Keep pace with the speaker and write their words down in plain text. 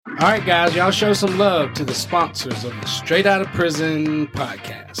All right, guys, y'all show some love to the sponsors of the Straight Outta Prison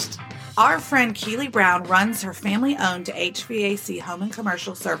podcast. Our friend Keely Brown runs her family-owned HVAC home and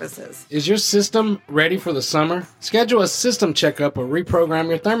commercial services. Is your system ready for the summer? Schedule a system checkup or reprogram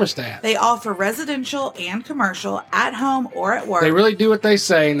your thermostat. They offer residential and commercial at home or at work. They really do what they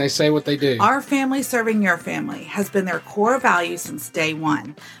say, and they say what they do. Our family serving your family has been their core value since day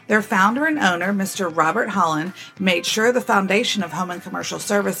one. Their founder and owner, Mr. Robert Holland, made sure the foundation of home and commercial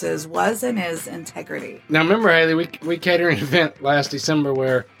services was and is integrity. Now, remember, Haley, we catered an event last December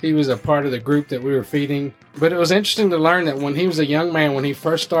where he was a part of the group that we were feeding. But it was interesting to learn that when he was a young man, when he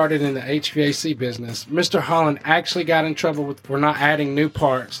first started in the HVAC business, Mr. Holland actually got in trouble for not adding new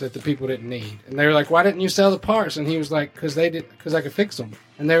parts that the people didn't need. And they were like, "Why didn't you sell the parts?" And he was like, "Because I could fix them."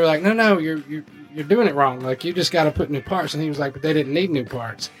 And they were like, "No, you're doing it wrong. Like, you just got to put new parts." And he was like, "But they didn't need new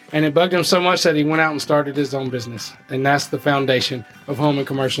parts." And it bugged him so much that he went out and started his own business. And that's the foundation of home and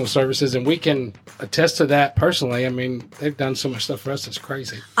commercial services. And we can attest to that personally. I mean, they've done so much stuff for us. It's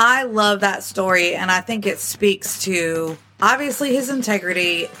crazy. I love that story. And I think it speaks to obviously his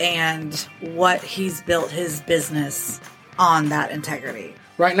integrity and what he's built his business on that integrity.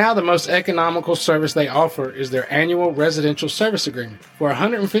 Right now, the most economical service they offer is their annual residential service agreement. For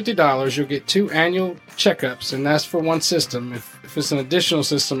 $150, you'll get 2 annual checkups, and that's for one system. If it's an additional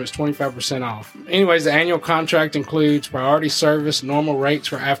system, it's 25% off. Anyways, the annual contract includes priority service, normal rates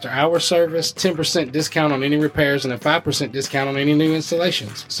for after-hour service, 10% discount on any repairs, and a 5% discount on any new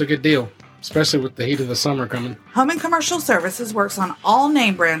installations. It's a good deal, especially with the heat of the summer coming. Home and Commercial Services works on all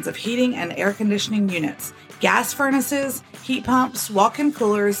name brands of heating and air conditioning units, gas furnaces, heat pumps, walk-in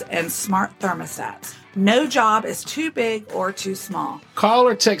coolers, and smart thermostats. No job is too big or too small. Call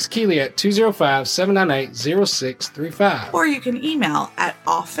or text Keely at 205-798-0635. Or you can email at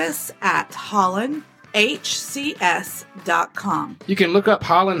office@hollandhcs.com. You can look up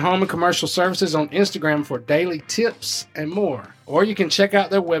Holland Home and Commercial Services on Instagram for daily tips and more. Or you can check out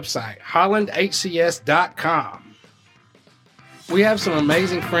their website, hollandhcs.com. We have some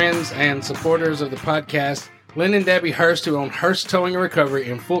amazing friends and supporters of the podcast. Lynn and Debbie Hurst, who own Hurst Towing and Recovery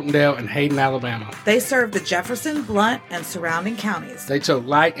in Fultondale and Hayden, Alabama. They serve the Jefferson, Blount, and surrounding counties. They tow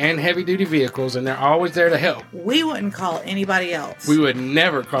light and heavy-duty vehicles, and they're always there to help. We wouldn't call anybody else. We would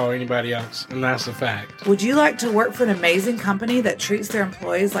never call anybody else, and that's a fact. Would you like to work for an amazing company that treats their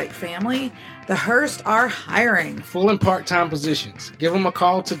employees like family? The Hurst are hiring. Full and part-time positions. Give them a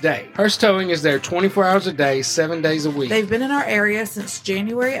call today. Hurst Towing is there 24 hours a day, 7 days a week. They've been in our area since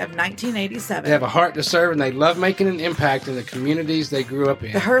January of 1987. They have a heart to serve, and they love making an impact in the communities they grew up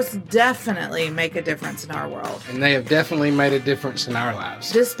in. The Hursts definitely make a difference in our world. And they have definitely made a difference in our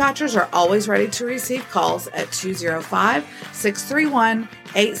lives. Dispatchers are always ready to receive calls at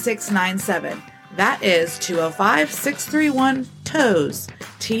 205-631-8697. That is 205-631-TOWS.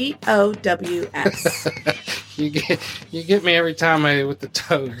 TOWS. You get me every time with the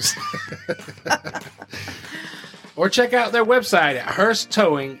toes. Or check out their website at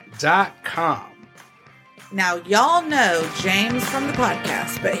hursttowing.com. Now, y'all know James from the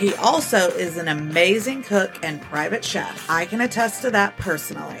podcast, but he also is an amazing cook and private chef. I can attest to that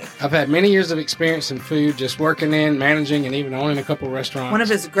personally. I've had many years of experience in food, just working in, managing, and even owning a couple restaurants. One of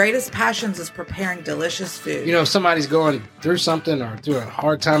his greatest passions is preparing delicious food. You know, if somebody's going through something or through a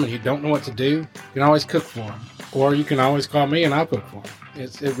hard time and you don't know what to do, you can always cook for them. Or you can always call me and I'll cook for them.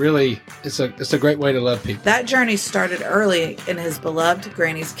 It's a great way to love people. That journey started early in his beloved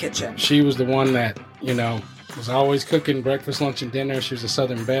Granny's kitchen. She was the one that, was always cooking breakfast, lunch, and dinner. She was a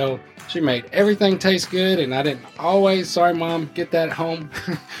Southern belle. She made everything taste good, and I didn't always, sorry, Mom, get that at home.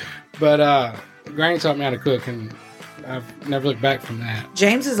 But Granny taught me how to cook, and I've never looked back from that.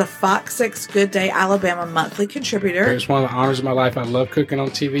 James is a Fox 6 Good Day Alabama monthly contributor. It's one of the honors of my life. I love cooking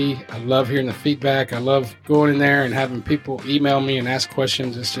on TV. I love hearing the feedback. I love going in there and having people email me and ask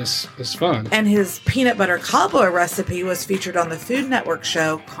questions. It's fun. And his peanut butter cobbler recipe was featured on the Food Network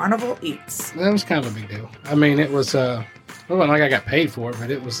show Carnival Eats. That was kind of a big deal. I mean, it was... it wasn't like I got paid for it,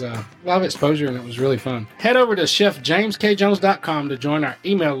 but it was a lot of exposure, and it was really fun. Head over to chefjameskjones.com to join our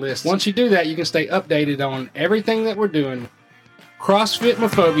email list. Once you do that, you can stay updated on everything that we're doing. CrossFit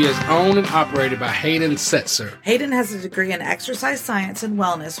Mophobia is owned and operated by Hayden Setzer. Hayden has a degree in exercise science and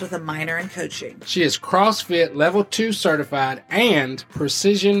wellness with a minor in coaching. She is CrossFit Level 2 certified and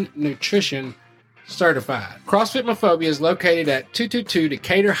Precision Nutrition certified. CrossFit Mophobia is located at 222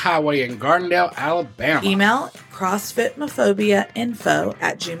 Decatur Highway in Gardendale, Alabama. Email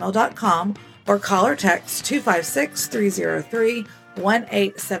crossfitmophobiainfo@gmail.com or call or text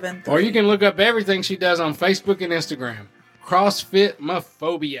 256-303-1873. Or you can look up everything she does on Facebook and Instagram. CrossFit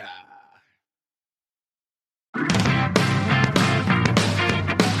Mophobia.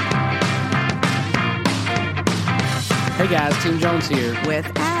 guys, Team Jones here. With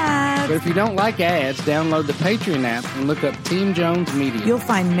ads. But if you don't like ads, download the Patreon app and look up Team Jones Media. You'll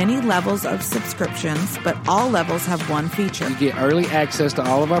find many levels of subscriptions, but all levels have one feature. You get early access to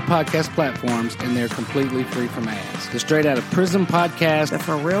all of our podcast platforms, and they're completely free from ads. The Straight Outta Prison podcast, The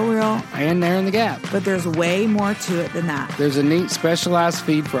For Real, and There in the Gap. but there's way more to it than that. There's a neat specialized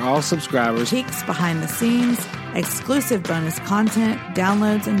feed for all subscribers. Peeks behind the scenes, exclusive bonus content,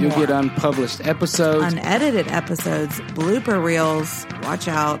 downloads, and You'll more. get unpublished episodes. Unedited episodes, blooper reels, watch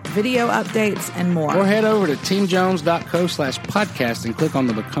out, video updates, and more. Or head over to teamjones.co/podcast and click on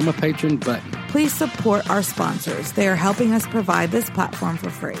the Become a Patron button. Please support our sponsors. They are helping us provide this platform for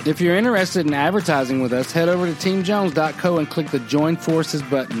free. If you're interested in advertising with us, head over to teamjones.co and click the Join Forces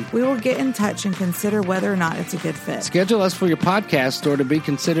button. We will get in touch and consider whether or not it's a good fit. Schedule us for your podcast or to be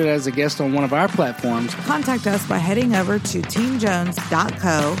considered as a guest on one of our platforms. Contact us by heading over to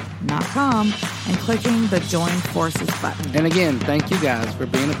teamjones.co.com and clicking the Join Forces button. And again, thank you guys for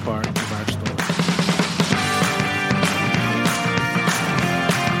being a part of our story.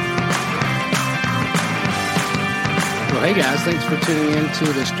 Well, hey guys, thanks for tuning in to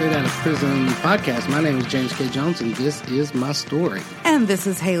the Straight Outta Prison podcast. My name is James K. Jones, and this is my story. And this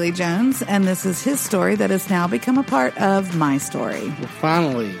is Haley Jones, and this is his story that has now become a part of my story. Well,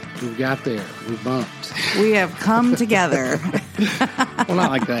 finally, we've got there. We bumped. We have come together. Well, not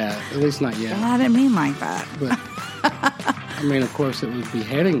like that. At least not yet. Well, I didn't mean like that. But, I mean, of course, it would be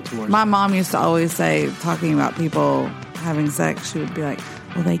heading towards My mom used to always say, talking about people having sex, she would be like,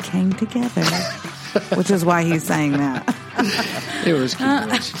 well, they came together. Which is why he's saying that. It was cute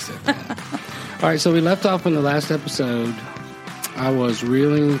when she said that. All right, so we left off in the last episode. I was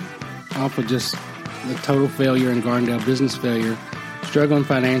reeling off of just the total failure in Gardendale, business failure, struggling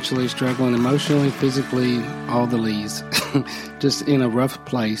financially, struggling emotionally, physically, all the lees, just in a rough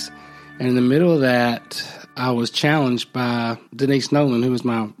place. And in the middle of that, I was challenged by Denise Nolan, who was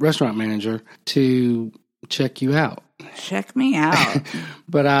my restaurant manager, to check you out. Check me out.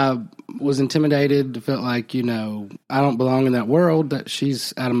 But I was intimidated, felt like, I don't belong in that world, that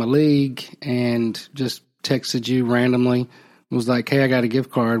she's out of my league, and just texted you randomly. Was like, hey, I got a gift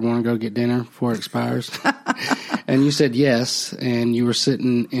card, want to go get dinner before it expires? And you said yes, and you were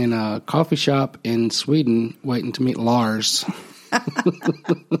sitting in a coffee shop in Sweden waiting to meet Lars.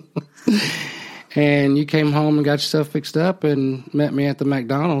 And you came home and got yourself fixed up and met me at the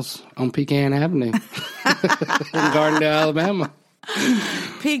McDonald's on Pecan Avenue in Gardendale, Alabama.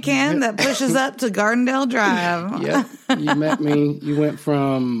 Pecan that pushes up to Gardendale Drive. Yep. You met me. You went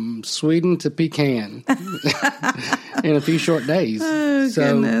from Sweden to Pecan in a few short days. Oh,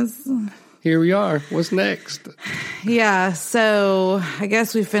 goodness. Here we are. What's next? Yeah, so I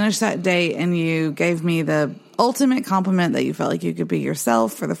guess we finished that date and you gave me the ultimate compliment that you felt like you could be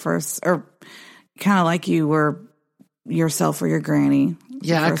yourself for the first, or kind of like you were yourself or your granny.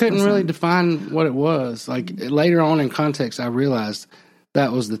 Yeah, I couldn't really define what it was. Like later on in context, I realized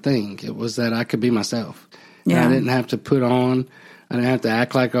that was the thing. It was that I could be myself. Yeah. And I didn't have to put on, I didn't have to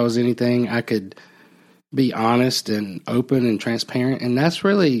act like I was anything. I could be honest and open and transparent. And that's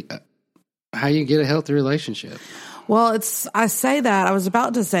really how you get a healthy relationship. Well, I say that, I was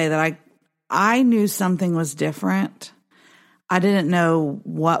about to say that I knew something was different. I didn't know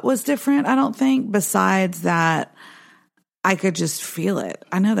what was different, I don't think, besides that I could just feel it.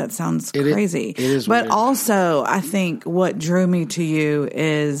 I know that sounds crazy. It is but weird. Also, I think what drew me to you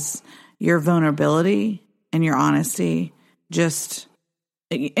is your vulnerability and your honesty, just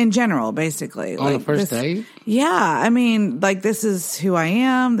in general, basically. On the first date? Yeah. I mean, like, this is who I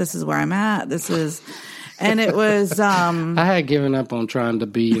am. This is where I'm at. And it was, I had given up on trying to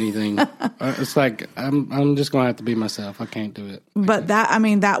be anything. It's like, I'm just going to have to be myself. I can't do it. but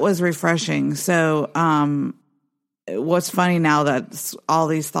that was refreshing. So, what's funny now that all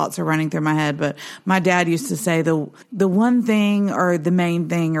these thoughts are running through my head, but my dad used to say the one thing or the main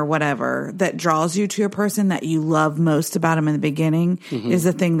thing or whatever that draws you to a person that you love most about him in the beginning is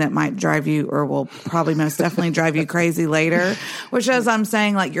the thing that might drive you, or will probably most definitely drive you crazy later, which, as I'm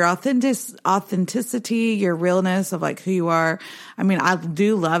saying, like your authenticity, your realness of like who you are. I mean, I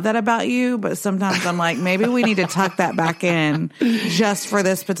do love that about you, but sometimes I'm like, maybe we need to tuck that back in just for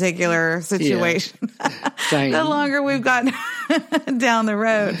this particular situation. Same. The longer we've gotten down the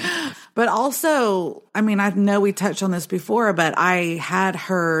road. But also, I mean, I know we touched on this before, but I had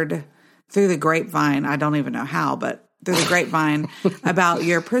heard through the grapevine, I don't even know how, but through the grapevine about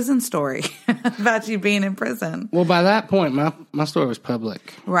your prison story, about you being in prison. Well, by that point, my story was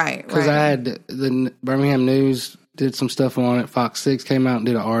public. Right. Because I had the Birmingham News did some stuff on it. Fox 6 came out and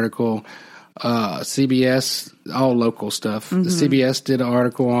did an article. CBS, all local stuff. The CBS did an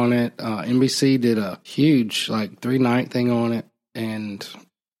article on it. NBC did a huge 3-night thing on it, and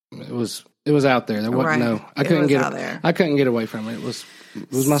it was out there. There wasn't I couldn't get away from it. It was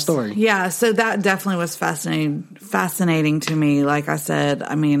my story. Yeah, so that definitely was fascinating to me. Like I said,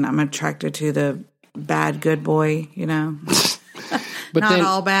 I mean, I'm attracted to the bad good boy, But not then,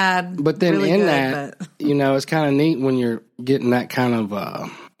 all bad. But then really it's kind of neat when you're getting that kind of,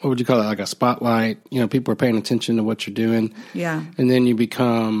 what would you call it, like a spotlight. People are paying attention to what you're doing. Yeah. And then you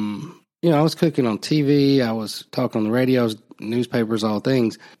become, I was cooking on TV. I was talking on the radio, newspapers, all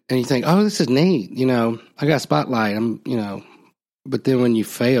things. And you think, oh, this is neat. I got a spotlight. But then when you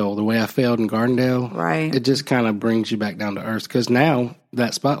fail, the way I failed in Gardendale, right, it just kind of brings you back down to earth. Because now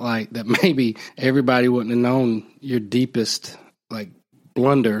that spotlight that maybe everybody wouldn't have known your deepest,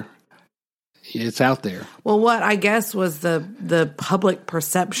 blunder, it's out there. Well, what I guess was the public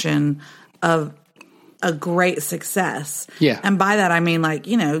perception of a great success. Yeah. And by that, I mean,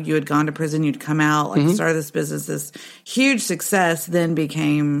 you had gone to prison, you'd come out, started this business, this huge success, then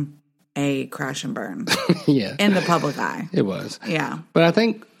became a crash and burn. Yeah. In the public eye. It was. Yeah. But I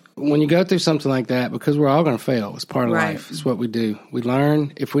think when you go through something like that, because we're all going to fail, it's part of life. It's what we do. We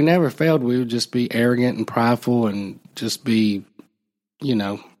learn. If we never failed, we would just be arrogant and prideful and just be,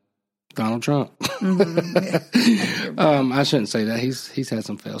 Donald Trump. I shouldn't say that. He's had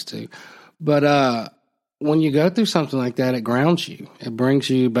some fails too. But when you go through something like that, it grounds you. It brings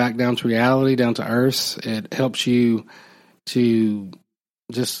you back down to reality, down to earth. It helps you to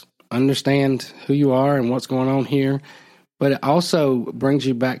just understand who you are and what's going on here. But it also brings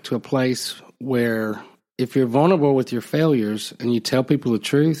you back to a place where if you're vulnerable with your failures and you tell people the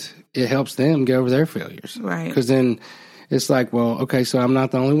truth, it helps them get over their failures. Right. Because then it's like, well, okay, so I'm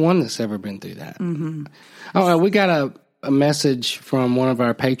not the only one that's ever been through that. Mm-hmm. Oh, we got a message from one of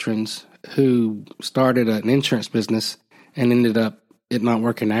our patrons who started an insurance business and ended up it not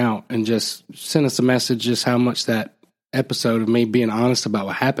working out, and just sent us a message just how much that episode of me being honest about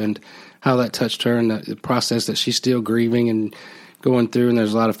what happened, how that touched her, and the process that she's still grieving and going through, and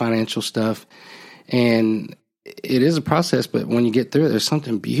there's a lot of financial stuff. And it is a process, but when you get through it, there's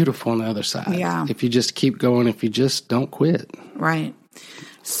something beautiful on the other side. Yeah. If you just keep going, if you just don't quit. Right.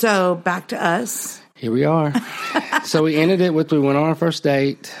 So back to us. Here we are. So we ended it with, we went on our first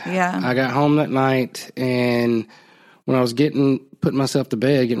date. Yeah. I got home that night, and when I was putting myself to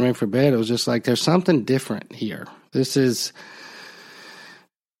bed, getting ready for bed, it was just like, there's something different here. This is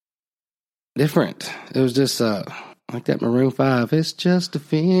different. It was just like that Maroon 5. It's just a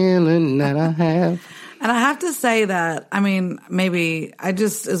feeling that I have. And I have to say that, I mean, maybe I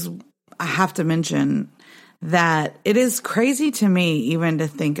have to mention that it is crazy to me even to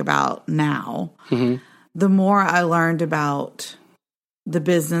think about now. Mm-hmm. The more I learned about the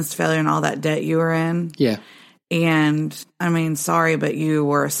business failure and all that debt you were in. Yeah. And I mean, sorry, but you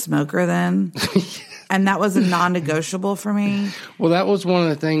were a smoker then. And that was a non-negotiable for me. Well, that was one of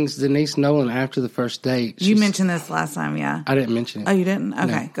the things Denise Nolan, after the first date. You mentioned this last time, yeah. I didn't mention it. Oh, you didn't?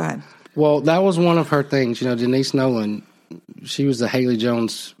 Okay, no. Go ahead. Well, that was one of her things. Denise Nolan, she was a Haley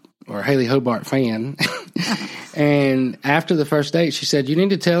Jones or Haley Hobart fan. And after the first date, she said, you need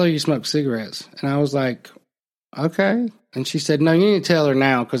to tell her you smoke cigarettes. And I was like, okay. And she said, no, you need to tell her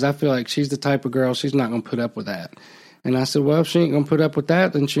now, because I feel like she's the type of girl, she's not going to put up with that. And I said, well, if she ain't going to put up with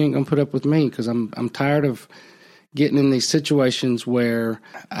that, then she ain't going to put up with me, because I'm tired of getting in these situations where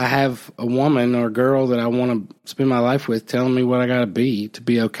I have a woman or a girl that I want to spend my life with telling me what I got to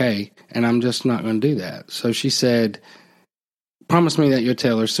be okay, and I'm just not going to do that. So she said, promise me that you'll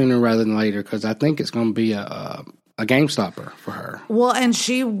tell her sooner rather than later, because I think it's going to be a game stopper for her. Well, and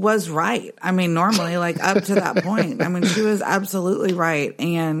she was right. I mean, normally, up to that point, I mean, she was absolutely right.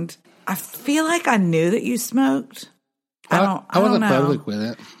 And I feel like I knew that you smoked. I wasn't know. public with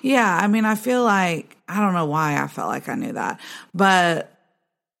it. Yeah, I mean, I feel like, I don't know why I felt like I knew that, but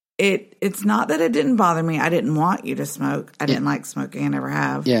it's not that it didn't bother me. I didn't want you to smoke. I didn't like smoking. I never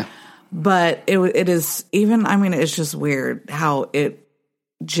have. Yeah. But it is even, I mean, it's just weird how it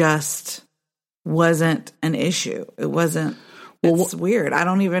just wasn't an issue. It wasn't. It's weird.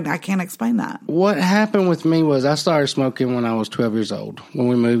 I can't explain that. What happened with me was I started smoking when I was 12 years old, when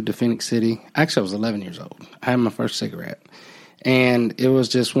we moved to Phoenix City. Actually, I was 11 years old. I had my first cigarette. And it was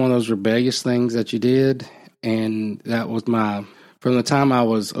just one of those rebellious things that you did. And that was from the time I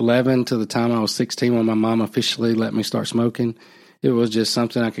was 11 to the time I was 16, when my mom officially let me start smoking, it was just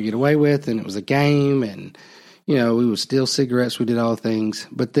something I could get away with. And it was a game. And, we would steal cigarettes. We did all the things.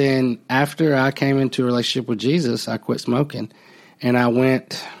 But then after I came into a relationship with Jesus, I quit smoking. And I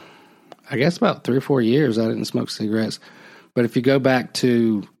went, I guess about 3 or 4 years, I didn't smoke cigarettes. But if you go back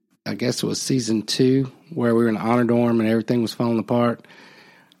to I guess it was season 2, where we were in the honor dorm and everything was falling apart.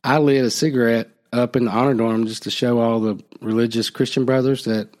 I lit a cigarette up in the honor dorm just to show all the religious Christian brothers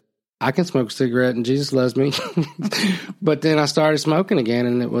that I can smoke a cigarette and Jesus loves me. But then I started smoking again,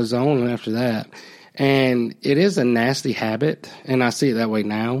 and it was on after that. And it is a nasty habit, and I see it that way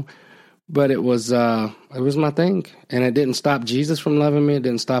now. But it was my thing, and it didn't stop Jesus from loving me. It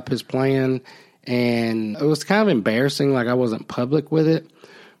didn't stop his plan, and it was kind of embarrassing, like I wasn't public with it.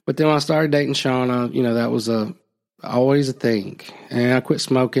 But then when I started dating Shauna, that was always a thing. And I quit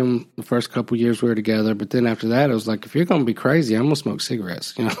smoking the first couple of years we were together. But then after that, it was like, if you're going to be crazy, I'm going to smoke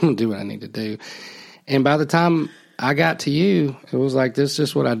cigarettes. I'm going to do what I need to do. And by the time I got to you, it was like, this is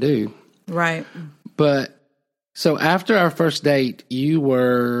just what I do. Right. But so after our first date, you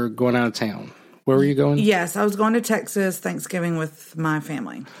were going out of town. Where were you going? Yes, I was going to Texas Thanksgiving with my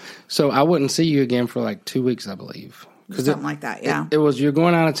family. So I wouldn't see you again for like 2 weeks, I believe. Something like that, yeah. It was you're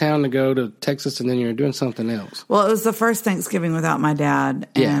going out of town to go to Texas, and then you're doing something else. Well, it was the first Thanksgiving without my dad,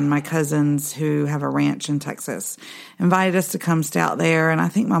 and my cousins who have a ranch in Texas invited us to come stay out there, and I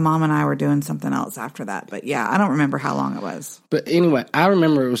think my mom and I were doing something else after that. But yeah, I don't remember how long it was. But anyway, I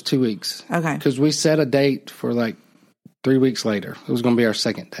remember it was 2 weeks. Okay. Because we set a date for like 3 weeks later. It was going to be our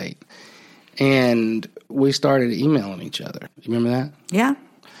second date. And we started emailing each other. You remember that? Yeah.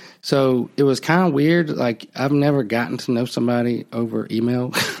 So it was kind of weird. Like, I've never gotten to know somebody over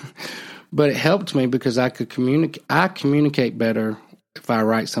email, but it helped me because I could communicate. I communicate better if I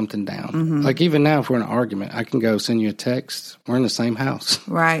write something down. Mm-hmm. Like, even now, if we're in an argument, I can go send you a text. We're in the same house.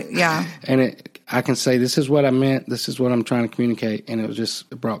 Right. Yeah. And I can say, this is what I meant. This is what I'm trying to communicate. And it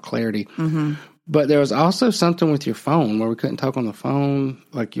brought clarity. Mm-hmm. But there was also something with your phone where we couldn't talk on the phone,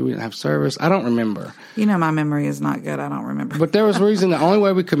 like you didn't have service. I don't remember. My memory is not good. I don't remember. But there was a reason. The only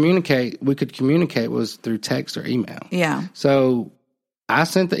way we could communicate was through text or email. Yeah. So I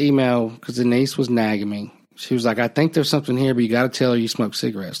sent the email because Denise was nagging me. She was like, I think there's something here, but you got to tell her you smoke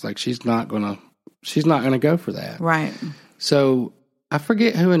cigarettes. Like, she's not gonna go for that. Right. So I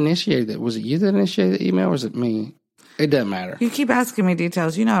forget who initiated it. Was it you that initiated the email, or was it me? It doesn't matter. You keep asking me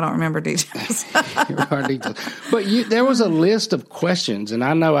details. I don't remember details. Details. But there was a list of questions, and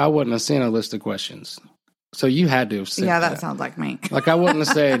I know I wouldn't have sent a list of questions. So you had to have sent that sounds like me. Like, I wouldn't have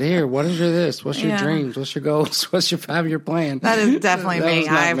said, here, what is your this? What's your dreams? What's your goals? What's your 5-year plan? That is definitely me.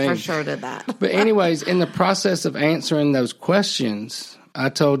 I for sure did that. But anyways, in the process of answering those questions, I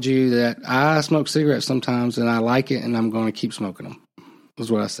told you that I smoke cigarettes sometimes, and I like it, and I'm going to keep smoking them,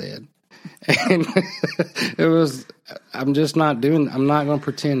 was what I said. And I'm not going to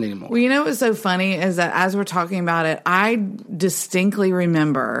pretend anymore. Well, what's so funny is that as we're talking about it, I distinctly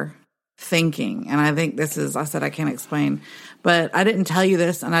remember thinking, and I think I said I can't explain, but I didn't tell you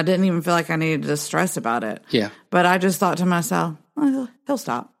this, and I didn't even feel like I needed to stress about it. Yeah. But I just thought to myself, he'll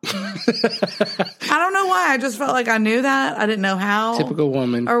stop. I don't know why. I just felt like I knew that. I didn't know how. Typical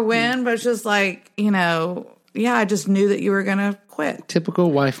woman. Or when, but it's just like, I just knew that you were going to quit.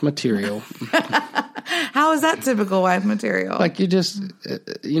 Typical wife material. How is that typical wife material? Like, you just,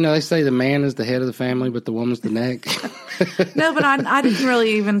 they say the man is the head of the family, but the woman's the neck. No, but I didn't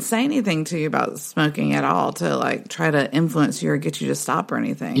really even say anything to you about smoking at all to, like, try to influence you or get you to stop or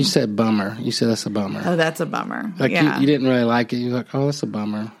anything. You said bummer. You said that's a bummer. Oh, that's a bummer. Like, you didn't really like it. You're like, oh, that's a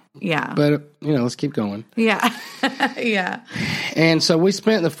bummer. Yeah. But, let's keep going. Yeah. Yeah. And so we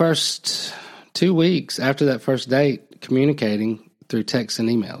spent the first 2 weeks after that first date communicating through texts and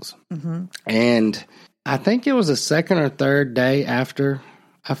emails. Mm-hmm. And I think it was the second or third day after,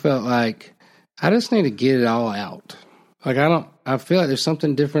 I felt like I just need to get it all out. Like, I feel like there's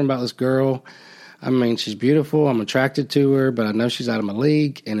something different about this girl. I mean, she's beautiful. I'm attracted to her, but I know she's out of my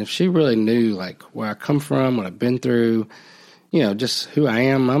league. And if she really knew, like, where I come from, what I've been through, just who I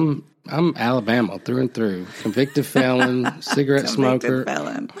am, I'm Alabama through and through. Convicted felon, cigarette smoker.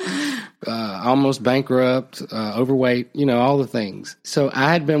 Felon. Almost bankrupt, overweight, all the things. So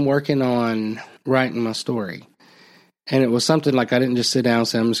I had been working on writing my story. And it was something like I didn't just sit down and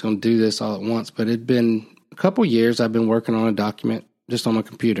say, I'm just going to do this all at once. But it'd been a couple years I've been working on a document just on my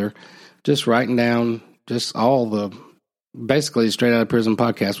computer, just writing down just all the, basically Straight Outta Prison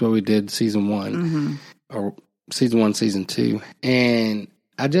podcast, what we did season 1, or season 1, season 2. And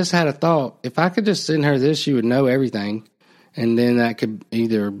I just had a thought, if I could just send her this, she would know everything. And then that could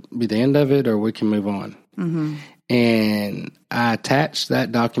either be the end of it or we can move on. Mm-hmm. And I attached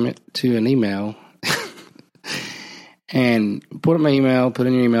that document to an email and put in my email, put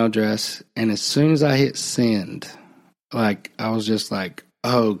in your email address. And as soon as I hit send, like, I was just like,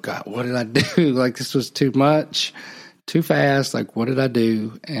 oh God, what did I do? Like, this was too much, too fast. Like, what did I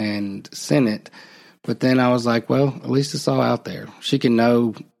do? And sent it. But then I was like, well, at least it's all out there. She can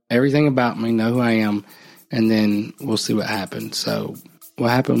know everything about me, know who I am, and then we'll see what happens. So what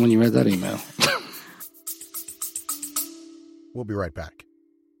happened when you read that email? We'll be right back.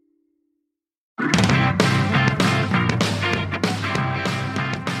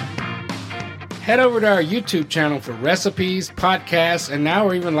 Head over to our YouTube channel for recipes, podcasts, and now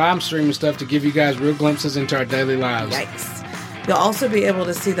we're even live streaming stuff to give you guys real glimpses into our daily lives. Yikes. You'll also be able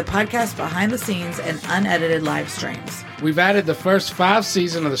to see the podcast behind the scenes and unedited live streams. We've added the first 5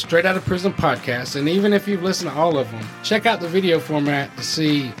 seasons of the Straight Outta Prison podcast, and even if you've listened to all of them, check out the video format to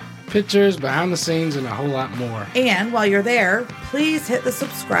see pictures, behind the scenes, and a whole lot more. And while you're there, please hit the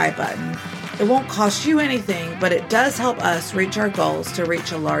subscribe button. It won't cost you anything, but it does help us reach our goals to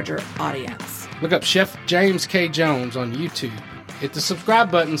reach a larger audience. Look up Chef James K. Jones on YouTube. Hit the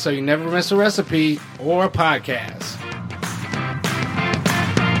subscribe button so you never miss a recipe or a podcast.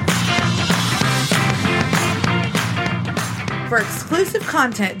 For exclusive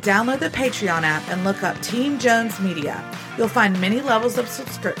content, download the Patreon app and look up Team Jones Media. You'll find many levels of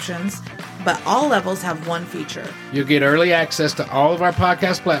subscriptions, but all levels have one feature. You'll get early access to all of our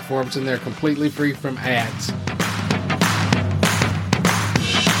podcast platforms, and they're completely free from ads.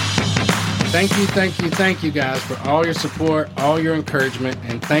 Thank you guys for all your support, all your encouragement,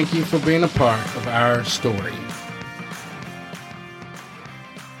 and thank you for being a part of our story.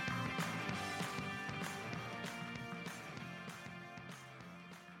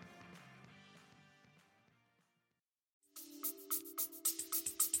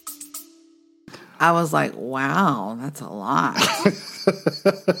 I was like, wow, that's a lot.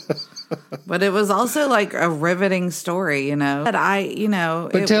 But it was also like a riveting story, you know. But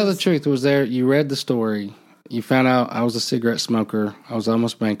tell the truth, was there, you read the story, you found out I was a cigarette smoker, I was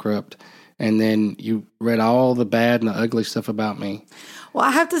almost bankrupt, and then you read all the bad and the ugly stuff about me. Well,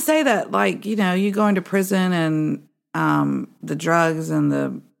 I have to say that, like, you know, you going to prison and the drugs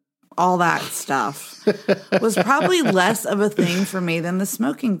and all that stuff was probably less of a thing for me than the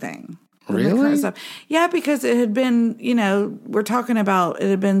smoking thing. Really? Yeah, because it had been, you know, we're talking about, it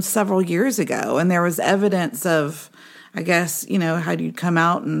had been several years ago, and there was evidence of, I guess, you know, how you'd come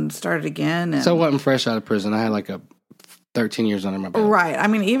out and start it again. And, so I wasn't fresh out of prison. I had like 13 years under my belt. Right. I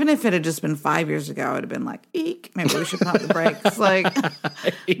mean, even if it had just been 5 years ago, I would have been like, eek, maybe we should pump the brakes. Like,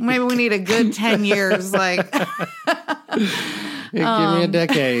 maybe we need a good 10 years. Like, give me a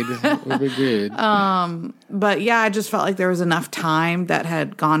decade. We'll be good. But yeah, I just felt like there was enough time that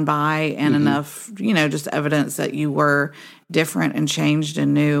had gone by and enough, you know, just evidence that you were different and changed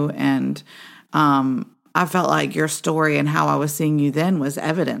and new. And I felt like your story and how I was seeing you then was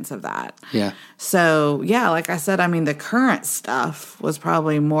evidence of that. Yeah. So, yeah, like I said, I mean, the current stuff was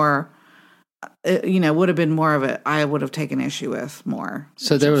probably more, you know, would have been more of it. I would have taken issue with more.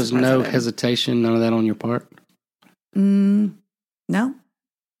 So there was no hesitation, none of that on your part? No.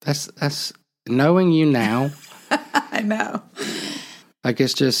 That's knowing you now. I know. Like,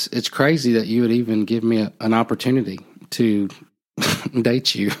 it's crazy that you would even give me an opportunity to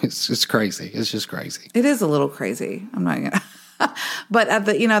date you. It's crazy. It's just crazy. It is a little crazy. I'm not gonna. But at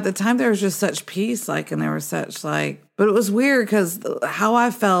the time there was just such peace, like, and there was such like. But it was weird because how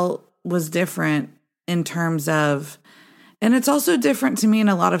I felt was different in terms of, and it's also different to me in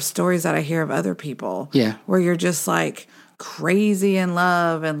a lot of stories that I hear of other people. Yeah, where you're just like crazy in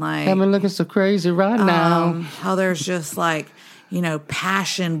love and like I've been looking so crazy right now. How there's just like, you know,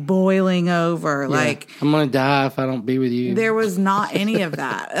 passion boiling over. Yeah. Like, I'm going to die if I don't be with you. There was not any of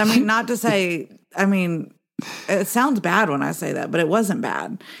that. I mean, not to say, I mean, it sounds bad when I say that, but it wasn't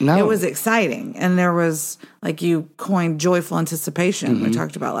bad. No. It was exciting. And there was, like you coined, joyful anticipation, we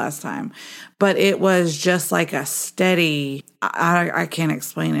talked about last time. But it was just like a steady, I can't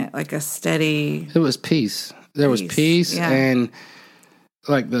explain it, like a steady. It was peace. There was peace, yeah. And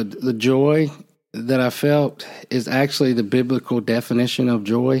like the joy that I felt is actually the biblical definition of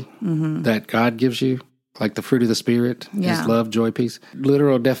joy that God gives you. Like the fruit of the Spirit is love, joy, peace.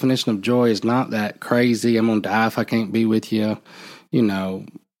 Literal definition of joy is not that crazy, I'm going to die if I can't be with you, you know,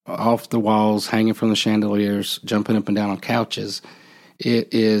 off the walls, hanging from the chandeliers, jumping up and down on couches.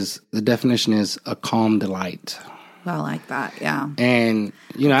 It is, the definition is a calm delight. I like that, yeah. And,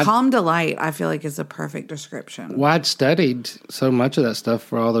 you know, calm delight, I feel like, is a perfect description. Well, I'd studied so much of that stuff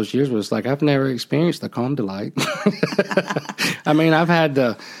for all those years, but it's like I've never experienced the calm delight. I mean, I've had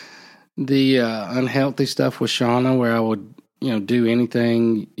the unhealthy stuff with Shauna where I would, you know, do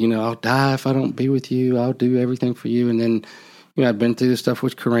anything, you know, I'll die if I don't be with you, I'll do everything for you. And then, you know, I'd been through the stuff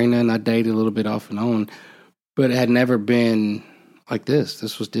with Karina and I dated a little bit off and on, but it had never been like this.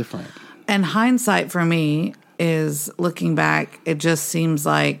 This was different. And hindsight for me is looking back, it just seems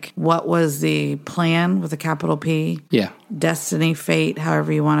like what was the plan with a capital P? Yeah. Destiny, fate,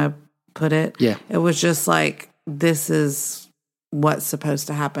 however you want to put it. Yeah. It was just like, this is what's supposed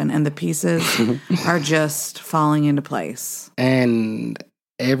to happen. And the pieces are just falling into place. And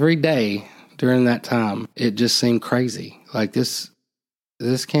every day during that time, it just seemed crazy. Like this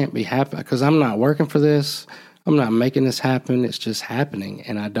can't be happening because I'm not working for this. I'm not making this happen. It's just happening.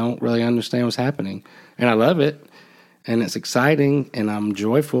 And I don't really understand what's happening. And I love it. And it's exciting. And I'm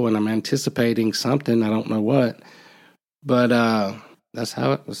joyful. And I'm anticipating something. I don't know what. But that's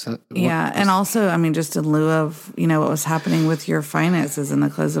how it was. Yeah. And also, I mean, just in lieu of, what was happening with your finances and the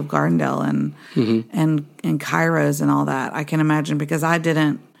close of Gardendale and Kairos and all that, I can imagine, because I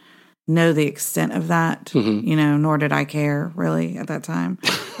didn't know the extent of that, nor did I care really at that time.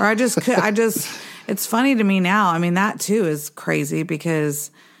 Or it's funny to me now. I mean, that too is crazy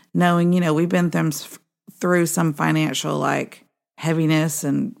because knowing, we've been through some financial like heaviness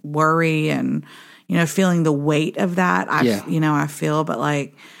and worry and, feeling the weight of that. I feel, but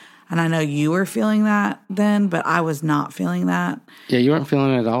like, and I know you were feeling that then, but I was not feeling that. Yeah, you weren't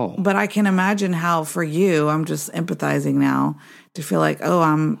feeling it at all. But I can imagine how for you, I'm just empathizing now to feel like, oh,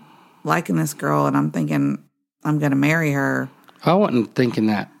 I'm liking this girl and I'm thinking I'm going to marry her. I wasn't thinking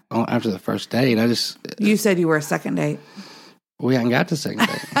that after the first date. You said you were a second date. We hadn't got to second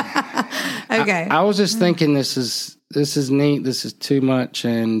date. Okay. I was just thinking this is neat. This is too much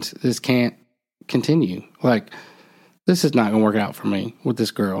and this can't continue. Like, this is not going to work out for me with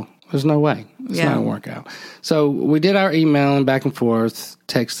this girl. There's no way. It's not going to work out. So we did our emailing back and forth,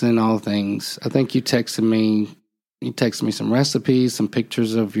 texting, all things. I think you texted me some recipes, some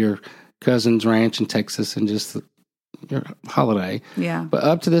pictures of your cousin's ranch in Texas and just your holiday. Yeah. But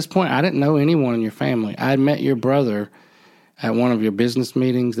up to this point, I didn't know anyone in your family. I had met your brother at one of your business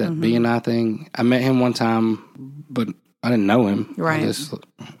meetings, that B&I thing. I met him one time, but I didn't know him. Right. It's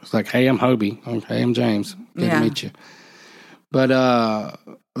like, hey, I'm Hobie. Hey, I'm James. Good to meet you. But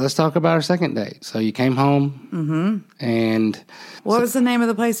let's talk about our second date. So you came home, and what was the name of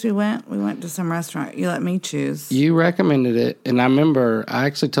the place we went? We went to some restaurant. You let me choose. You recommended it, and I remember I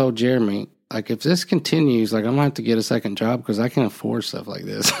actually told Jeremy, like, if this continues, like, I'm gonna have to get a second job because I can't afford stuff like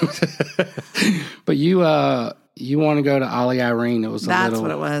this. But you want to go to Ollie Irene? That's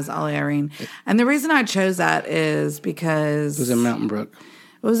what it was, Ollie Irene. And the reason I chose that is because it was in Mountain Brook.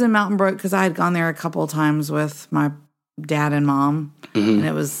 It was in Mountain Brook because I had gone there a couple of times with my dad and mom, and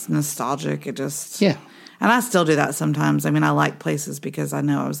it was nostalgic. It just and I still do that sometimes. I mean, I like places because I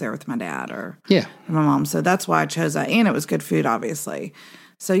know I was there with my dad or my mom, so that's why I chose that. And it was good food, obviously.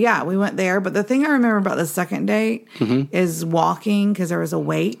 So yeah, we went there. But the thing I remember about the second date is walking because there was a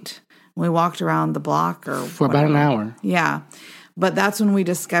wait. We walked around the block for about an hour. Yeah, but that's when we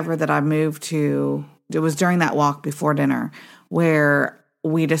discovered that I moved to. It was during that walk before dinner where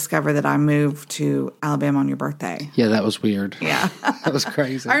we discovered that I moved to Alabama on your birthday. Yeah, that was weird. Yeah. That was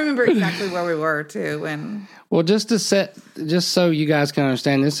crazy. I remember exactly where we were, too. Well, just so you guys can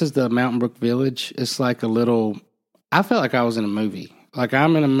understand, this is the Mountain Brook Village. It's like I felt like I was in a movie. Like,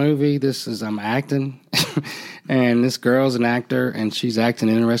 I'm in a movie. I'm acting. And this girl's an actor, and she's acting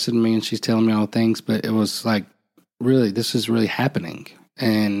interested in me, and she's telling me all things. But it was like, really, this is really happening.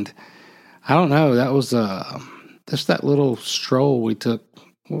 And I don't know. That was just that little stroll we took.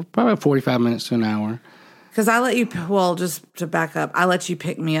 Probably 45 minutes to an hour. Because just to back up, I let you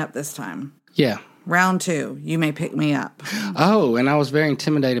pick me up this time. Yeah. Round 2, you may pick me up. Oh, and I was very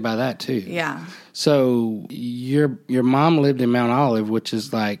intimidated by that, too. Yeah. So your mom lived in Mount Olive, which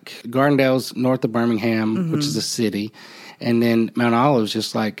is like Gardendale's north of Birmingham, which is a city. And then Mount Olive's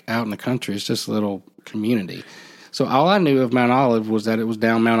just like out in the country. It's just a little community. So all I knew of Mount Olive was that it was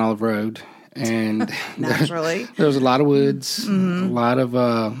down Mount Olive Road. And naturally, there was a lot of woods, a lot of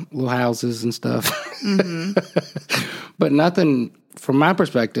little houses and stuff. But nothing, from my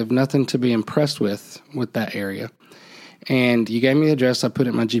perspective, nothing to be impressed with that area. And you gave me the address, I put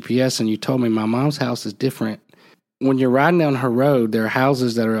it in my GPS, and you told me my mom's house is different. When you're riding down her road, there are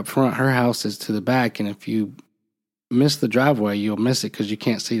houses that are up front. Her house is to the back, and if you miss the driveway, you'll miss it because you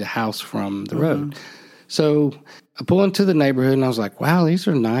can't see the house from the road. So I pull into the neighborhood, and I was like, wow, these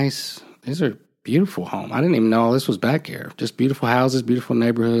are nice. These are beautiful homes. I didn't even know all this was back here. Just beautiful houses, beautiful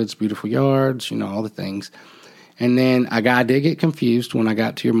neighborhoods, beautiful yards, all the things. And then I did get confused when I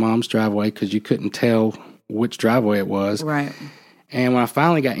got to your mom's driveway because you couldn't tell which driveway it was. Right. And when I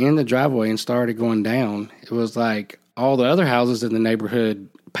finally got in the driveway and started going down, it was like all the other houses in the neighborhood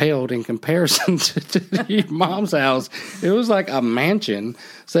paled in comparison to your mom's house. It was like a mansion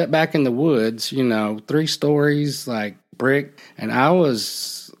set back in the woods, 3 stories, like brick. And I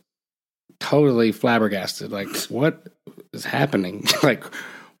was totally flabbergasted. Like, what is happening? Like,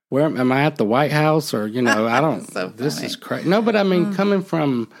 where am I at the White House? Or, I don't, So this funny. is crazy. No, but I mean, coming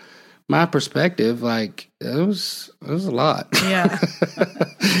from my perspective, like, it was a lot. Yeah.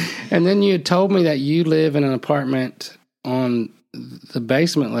 And then you had told me that you live in an apartment on the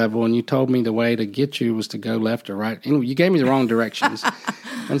basement level, and you told me the way to get you was to go left or right. Anyway, you gave me the wrong directions.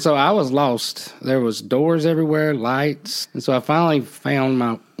 And so I was lost. There was doors everywhere, lights. And so I finally found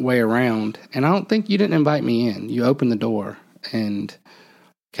my way around. And I don't think you didn't invite me in. You opened the door and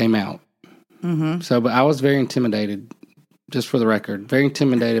came out. Mm-hmm. So, but I was very intimidated, just for the record, very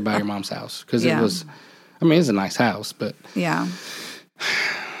intimidated by your mom's house. Because it was, it's a nice house, but... Yeah.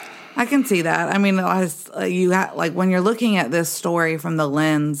 I can see that. I mean, like when you're looking at this story from the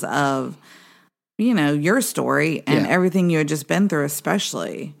lens of, your story and everything you had just been through,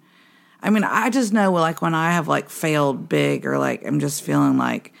 especially. I mean, I just know like when I have like failed big or like I'm just feeling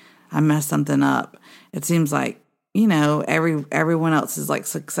like I messed something up, it seems like, everyone else's like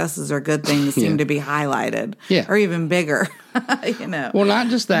successes or good things seem to be highlighted or even bigger, Well, not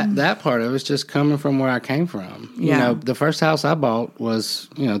just that part. It was just coming from where I came from. The first house I bought was,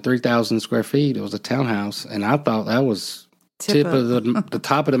 3,000 square feet. It was a townhouse. And I thought that was tip of the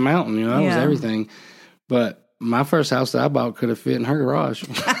top of the mountain. That was everything. But my first house that I bought could have fit in her garage.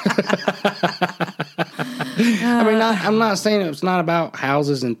 I mean, I'm not saying it's not about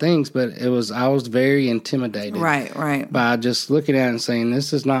houses and things, but I was very intimidated. Right. By just looking at it and saying,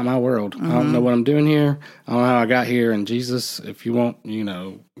 this is not my world. I don't know what I'm doing here. I don't know how I got here. And Jesus, if you want,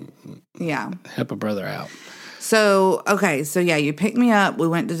 help a brother out. So, okay. So, you picked me up. We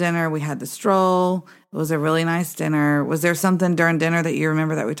went to dinner. We had the stroll. It was a really nice dinner. Was there something during dinner that you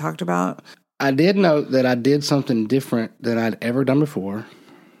remember that we talked about? I did note that I did something different than I'd ever done before.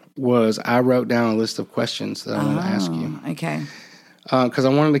 Was I wrote down a list of questions that I wanted to ask you. Okay. Because I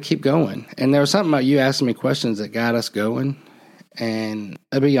wanted to keep going. And there was something about you asking me questions that got us going. And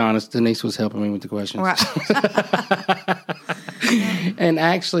I'll be honest, Denise was helping me with the questions. Right. And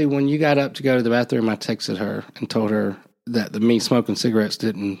actually, when you got up to go to the bathroom, I texted her and told her that me smoking cigarettes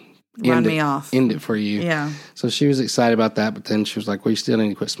didn't Run me off. End it for you. Yeah. So she was excited about that, but then she was like, well, you still need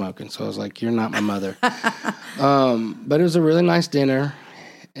to quit smoking. So I was like, you're not my mother. But it was a really nice dinner.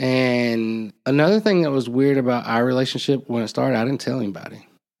 And another thing that was weird about our relationship when it started, I didn't tell anybody.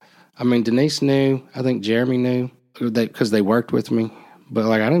 I mean, Denise knew. I think Jeremy knew because they worked with me. But,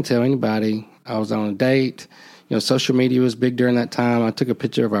 I didn't tell anybody. I was on a date. Social media was big during that time. I took a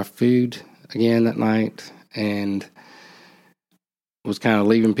picture of our food again that night and was kind of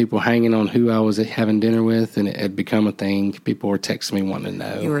leaving people hanging on who I was having dinner with, and it had become a thing. People were texting me wanting to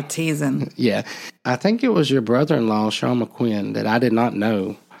know. You were teasing. Yeah. I think it was your brother-in-law, Sean McQuinn, that I did not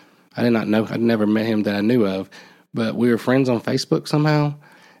know. I'd never met him that I knew of, but we were friends on Facebook somehow,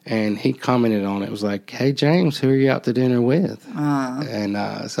 and he commented on it. It was like, hey, James, who are you out to dinner with?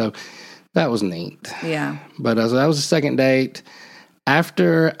 And so that was neat. Yeah. But that was the second date.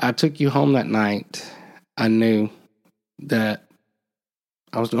 After I took you home that night, I knew that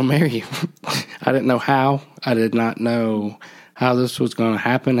I was going to marry you. I didn't know how. I did not know how this was going to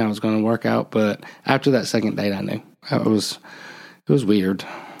happen, how it was going to work out. But after that second date, I knew. It was weird.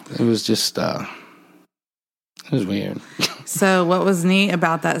 It was just, it was weird. So what was neat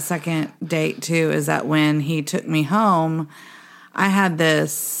about that second date, too, is that when he took me home, I had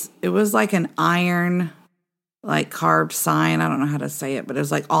this, it was like an iron, carved sign. I don't know how to say it, but it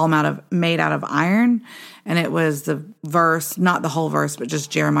was all made out of iron. And it was the verse, not the whole verse, but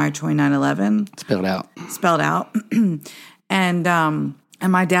just Jeremiah 29:11. Spelled out. And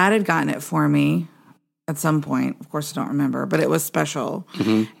my dad had gotten it for me at some point. Of course, I don't remember, but it was special.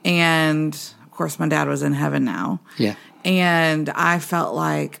 Mm-hmm. And of course, my dad was in heaven now. Yeah. And I felt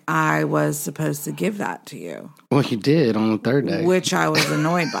like I was supposed to give that to you. Well, you did on the third day. Which I was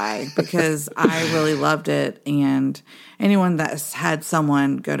annoyed by because I really loved it. And anyone that's had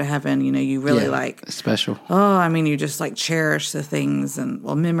someone go to heaven, you really special. Oh, I mean, you just cherish the things and,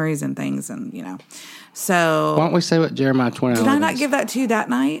 memories and things and, So. Why don't we say what Jeremiah 29 Did I not give that to you that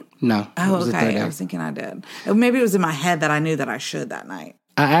night? No. Oh, okay. I was thinking I did. Maybe it was in my head that I knew that I should that night.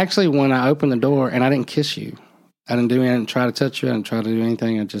 I actually, when I opened the door, and I didn't kiss you. I didn't try to touch you. I didn't try to do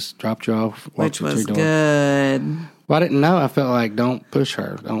anything. I just dropped you off. Which was good. Well, I didn't know. I felt like, don't push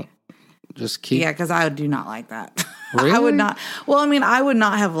her. Don't just keep. Yeah, because I do not like that. Really? I would not. Well, I mean, I would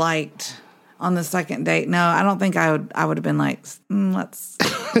not have liked on the second date. No, I don't think I would. I would have been like, let's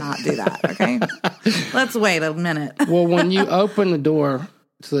not do that. Okay, let's wait a minute. Well, when you opened the door,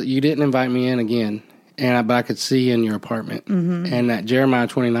 so that you didn't invite me in again. But I could see in your apartment. Mm-hmm. And that Jeremiah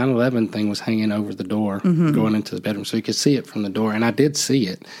 29:11 thing was hanging over the door going into the bedroom. So you could see it from the door. And I did see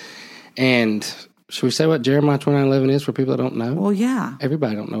it. And should we say what Jeremiah 29:11 is for people that don't know? Well, yeah.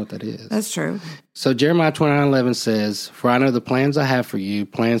 Everybody don't know what that is. That's true. So Jeremiah 29:11 says, "For I know the plans I have for you,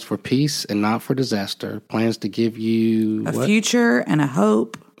 plans for peace and not for disaster, plans to give you A future and a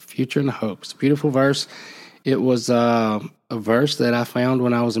hope." Future and a hope. It's a beautiful verse. It was a verse that I found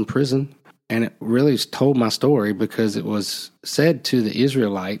when I was in prison, and it really told my story because it was said to the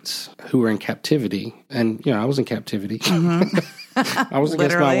Israelites who were in captivity. And, I was in captivity. I was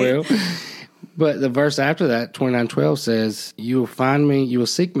against my will. But the verse after that, 29:12 says, "You will find me, you will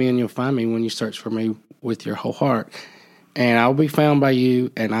seek me, and you'll find me when you search for me with your whole heart. And I will be found by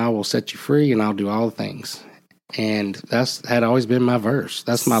you, and I will set you free, and I'll do all things." And that's had always been my verse.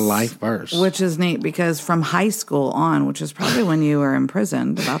 That's my life verse. Which is neat because from high school on, which is probably when you were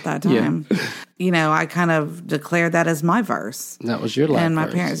imprisoned about that time, I kind of declared that as my verse. That was your life and my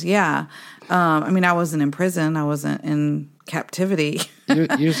verse. Parents, yeah. I wasn't in prison. I wasn't in captivity. You're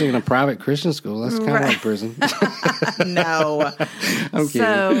usually in a private Christian school. That's kind of like prison. No. I'm kidding.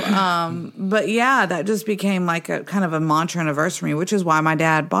 So, but yeah, that just became like a kind of a mantra and a verse for me, which is why my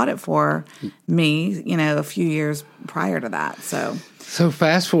dad bought it for me, a few years prior to that. So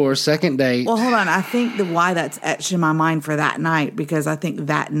fast forward, second date. Well, hold on. I think why that's etched in my mind for that night, because I think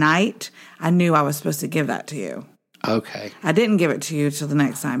that night I knew I was supposed to give that to you. Okay. I didn't give it to you till the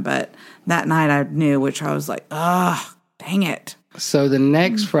next time, but that night I knew, which I was like, dang it. So the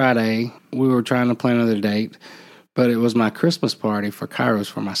next Friday, we were trying to plan another date, but it was my Christmas party for Kairos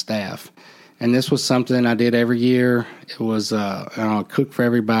for my staff. And this was something I did every year. It was I'll cook for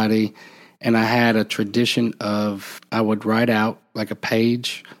everybody. And I had a tradition of I would write out like a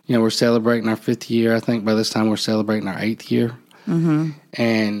page. We're celebrating our 5th year. I think by this time we're celebrating our 8th year. Mm-hmm.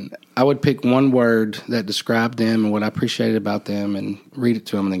 And I would pick one word that described them and what I appreciated about them and read it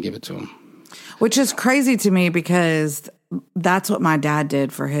to them and then give it to them. Which is crazy to me because that's what my dad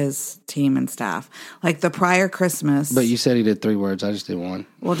did for his team and staff. Like the prior Christmas. But you said he did 3 words. I just did 1.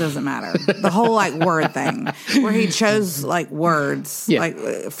 Well, it doesn't matter. The whole word thing where he chose words, like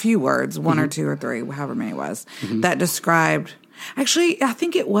a few words, 1 or 2 or 3, however many it was, that described. Actually, I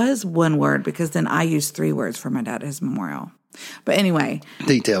think it was 1 word because then I used 3 words for my dad at his memorial. But anyway,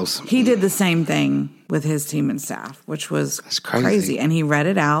 details. He did the same thing with his team and staff, which was That's crazy. And he read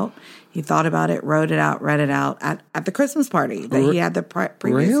it out. He thought about it, wrote it out, read it out at the Christmas party that he had the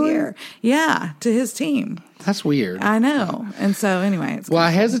previous year. Yeah, to his team. That's weird. I know. And so anyway. I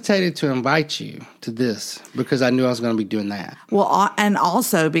hesitated to invite you to this because I knew I was going to be doing that. Well, and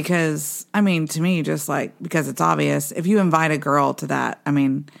also because, to me, just because it's obvious, if you invite a girl to that,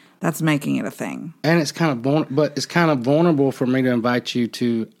 that's making it a thing. And it's kind of vulnerable for me to invite you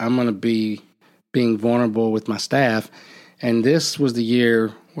to, I'm going to be being vulnerable with my staff. And this was the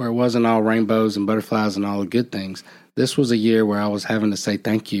year where it wasn't all rainbows and butterflies and all the good things. This was a year where I was having to say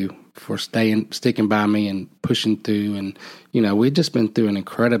thank you for sticking by me and pushing through. And, we'd just been through an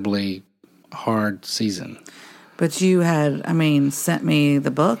incredibly hard season. But you had, sent me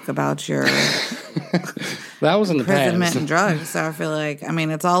the book about your that was in the imprisonment past. And drugs. So I feel like,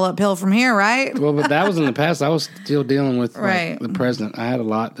 it's all uphill from here, right? Well, but that was in the past. I was still dealing with right. the president. I had a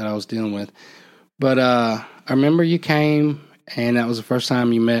lot that I was dealing with. But I remember you came, and that was the first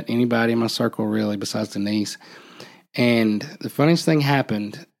time you met anybody in my circle, really, besides Denise. And the funniest thing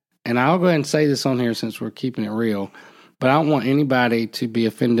happened, and I'll go ahead and say this on here since we're keeping it real, but I don't want anybody to be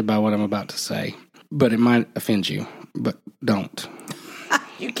offended by what I'm about to say. But it might offend you, but don't.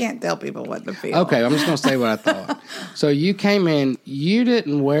 You can't tell people what to feel. Okay, I'm just going to say what I thought. So you came in, you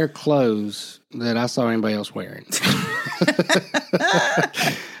didn't wear clothes that I saw anybody else wearing.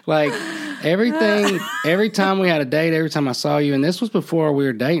 Every time we had a date, every time I saw you, and this was before we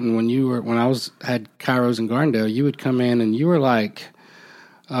were dating, when I had Kairos in Gardendale, you would come in and you were like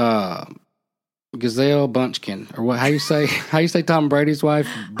Gazelle Bunchkin, or what? How you say Tom Brady's wife?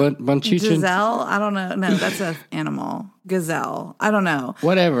 Bunchuchin? Giselle? I don't know. No, that's an animal. Gazelle. I don't know.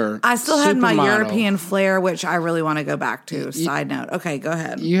 Whatever. I still had my Supermodel. European flair, which I really want to go back to. Side note. Okay, go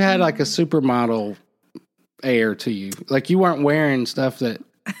ahead. You had like a supermodel air to you. Like you weren't wearing stuff that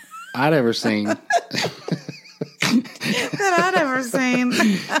I'd ever seen. That I'd ever seen.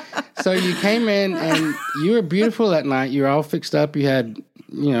 So you came in and you were beautiful that night. You were all fixed up. You had,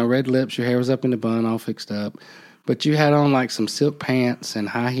 red lips. Your hair was up in the bun, all fixed up. But you had on like some silk pants and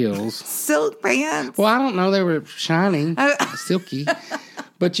high heels. Silk pants? Well, I don't know. They were shiny, silky.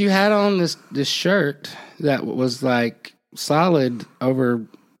 But you had on this shirt that was like solid over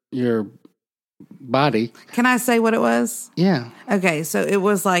your body. Can I say what it was? Yeah. Okay, so it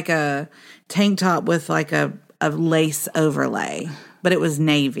was like a tank top with like a lace overlay. but it was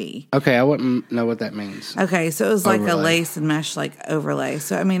navy. Okay, I wouldn't know what that means. Okay, so it was like a Overlay. lace and mesh like overlay.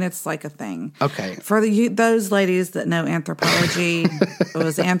 So I mean, it's like a thing. Okay. For those ladies that know anthropology, it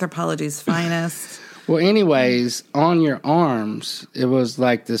was anthropology's finest. Well, anyways, on your arms, it was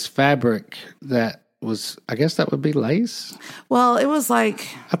like this fabric that was, I guess that would be lace. Well, it was like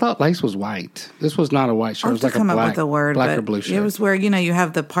I thought lace was white. This was not a white shirt. I'll It have was to like come a black, up with a word, black or but blue shirt. it was where you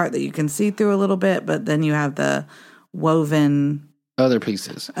have the part that you can see through a little bit, but then you have the woven. Other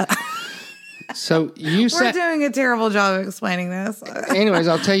pieces. So you We're said, doing a terrible job of explaining this. anyways,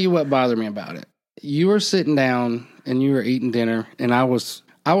 I'll tell you what bothered me about it. You were sitting down and you were eating dinner, and I was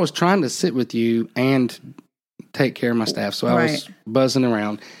trying to sit with you and take care of my staff, so I was buzzing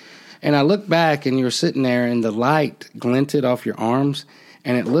around. And I looked back, and you were sitting there, and the light glinted off your arms,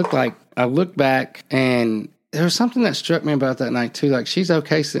 and it looked like I looked back, and there was something that struck me about that night too. Like, she's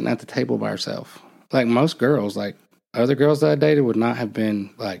okay sitting at the table by herself. Like most girls, like other girls that I dated would not have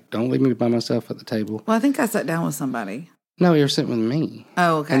been like, "Don't leave me by myself at the table." Well, I think I sat down with somebody. No, you were sitting with me.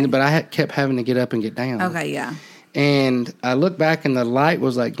 Oh, okay. But I kept having to get up and get down. Okay, yeah. And I looked back, and the light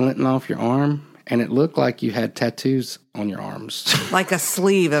was like glinting off your arm, and it looked like you had tattoos on your arms. Like a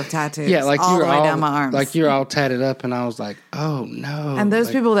sleeve of tattoos. Yeah, like all you were the way all down my arms. like you're all tatted up, and I was like, "Oh no!" And those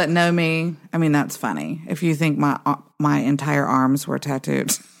Like, people that know me, I mean, that's funny. If you think my entire arms were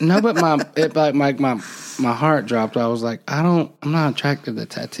tattooed, no, but my heart dropped. I was like, I'm not attracted to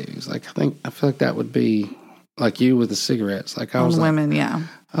tattoos. Like, I feel like that would be like you with the cigarettes. Like I was on like, women, yeah.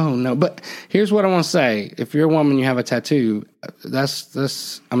 oh no. But here's what I want to say: if you're a woman, you have a tattoo.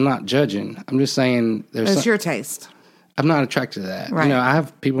 That's. I'm not judging. I'm just saying It's your taste. I'm not attracted to that. Right. You know, I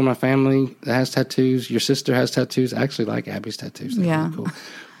have people in my family that has tattoos. Your sister has tattoos. I actually like Abby's tattoos. They're Yeah. really cool.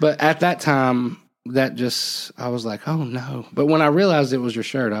 But at that time, I was like, oh no. But when I realized it was your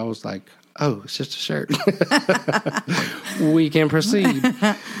shirt, I was like, oh, it's just a shirt. We can proceed.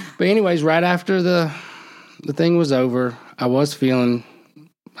 But anyways, right after the thing was over, I was feeling,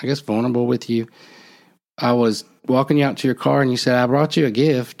 I guess, vulnerable with you. I was walking you out to your car, and you said, I brought you a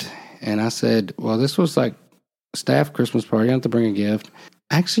gift. And I said, well, this was like staff Christmas party. You don't have to bring a gift.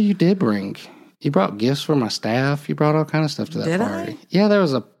 Actually, you did bring. You brought gifts for my staff. You brought all kind of stuff to that Did party. I? Yeah, there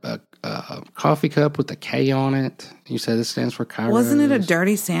was a coffee cup with a K on it. You said this stands for Kairos. Wasn't it a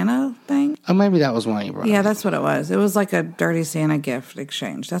Dirty Santa thing? Oh, maybe that was one you brought. Yeah, that's what it was. It was like a Dirty Santa gift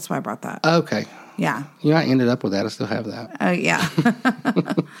exchange. That's why I brought that. Okay. Yeah. You know, I ended up with that. I still have that. Oh, yeah.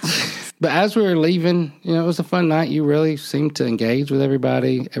 But as we were leaving, you know, it was a fun night. You really seemed to engage with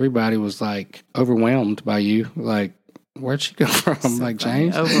everybody. Everybody was like overwhelmed by you. Like, where'd she go from? Like,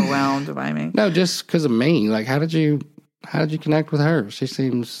 James? Overwhelmed by me. No, just because of me. Like, how did you connect with her? She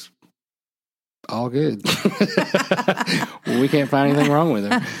seems all good. We can't find anything wrong with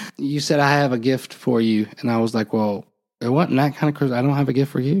her. You said, I have a gift for you. And I was like, well, it wasn't that kind of Christmas. I don't have a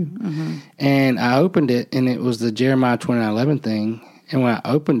gift for you. Mm-hmm. And I opened it, and it was the Jeremiah 29:11 thing. And when I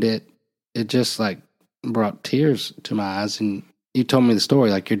opened it, it just like brought tears to my eyes. And you told me the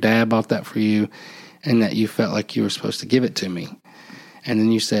story, like your dad bought that for you, and that you felt like you were supposed to give it to me. And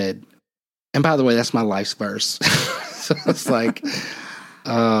then you said, and by the way, that's my life's verse. So it's like,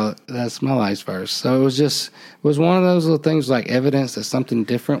 that's my life's verse. So it was one of those little things, like evidence that something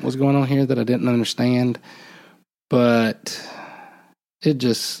different was going on here that I didn't understand. But it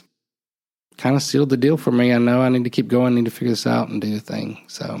just kind of sealed the deal for me. I know I need to keep going, need to figure this out and do the thing.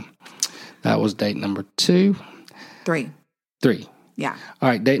 So that was date number 2. 3. 3. Yeah. All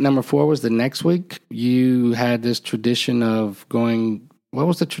right, date number 4 was the next week. You had this tradition of going, what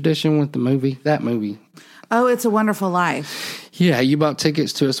was the tradition with the movie? That movie. Oh, It's a Wonderful Life. Yeah, you bought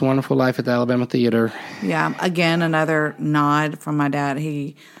tickets to It's a Wonderful Life at the Alabama Theater. Yeah. Again, another nod from my dad.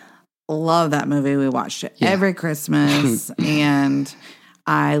 He loved that movie. We watched it every Christmas. And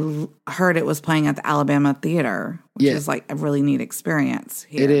I heard it was playing at the Alabama Theater, which is like a really neat experience.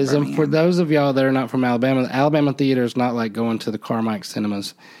 Here It is. in And for those of y'all that are not from Alabama, the Alabama Theater is not like going to the Carmike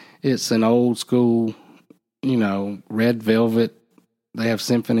Cinemas. It's an old school, you know, red velvet. They have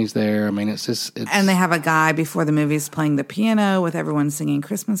symphonies there. I mean, and they have a guy before the movies playing the piano with everyone singing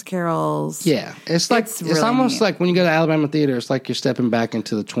Christmas carols. Yeah. It's like, It's it's really almost neat. like when you go to Alabama Theater, it's like you're stepping back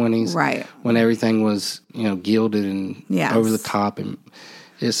into the 20s. Right. When everything was, you know, gilded and Yes. over the top. And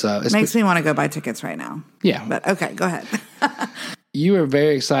it's Makes me want to go buy tickets right now. yeah. But okay, go ahead. You were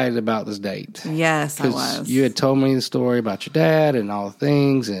very excited about this date. Yes, I 'Cause was. you had told me the story about your dad and all the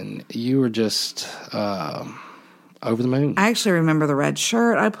things, and you were just over the moon. I actually remember the red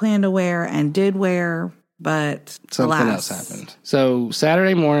shirt I planned to wear and did wear, but Something alas. else happened. So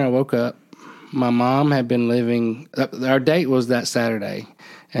Saturday morning, I woke up. My mom had been living. Our date was that Saturday,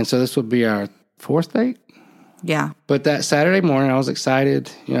 and so this would be our 4th date. Yeah. But that Saturday morning, I was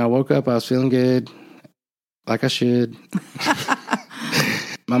excited. I woke up, I was feeling good, like I should.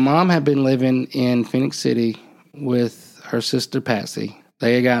 My mom had been living in Phoenix City with her sister, Patsy.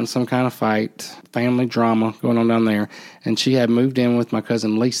 They had gotten some kind of fight, family drama going on down there, and she had moved in with my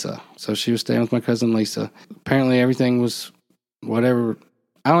cousin Lisa. So she was staying with my cousin Lisa. Apparently everything was whatever.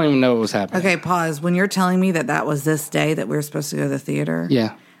 I don't even know what was happening. Okay, pause. When you're telling me that was this day that we were supposed to go to the theater,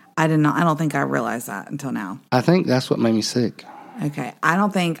 yeah, I don't think I realized that until now. I think that's what made me sick. Okay, I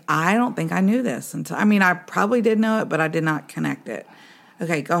don't think I knew this until. I mean, I probably did know it, but I did not connect it.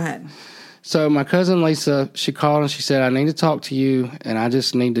 Okay, go ahead. So my cousin Lisa, she called and she said, I need to talk to you, and I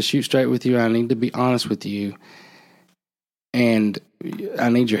just need to shoot straight with you. I need to be honest with you, and I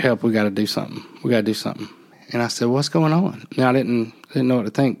need your help. We got to do something. And I said, what's going on? Now, I didn't know what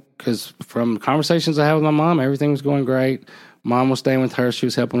to think, because from conversations I had with my mom, everything was going great. Mom was staying with her. She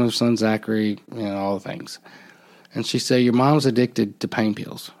was helping her son, Zachary, all the things. And she said, your mom's addicted to pain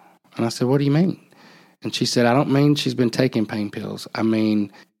pills. And I said, what do you mean? And she said, I don't mean she's been taking pain pills. I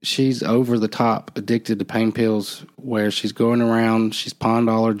mean, she's over the top addicted to pain pills, where she's going around, she's pawned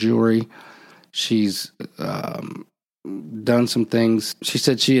all her jewelry. She's done some things. She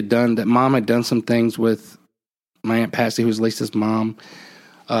said Mom had done some things with my Aunt Patsy, who's Lisa's mom.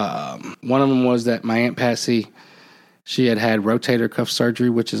 One of them was that my Aunt Patsy, she had rotator cuff surgery,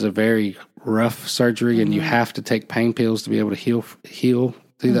 which is a very rough surgery, and you have to take pain pills to be able to heal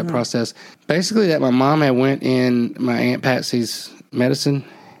through that process. Basically, that my mom had went in my Aunt Patsy's medicine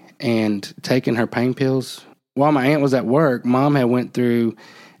and taken her pain pills. While my aunt was at work, Mom had went through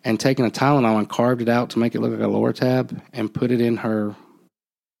and taken a Tylenol and carved it out to make it look like a Loratab and put it in her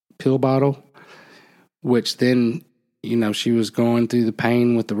pill bottle, which then, she was going through the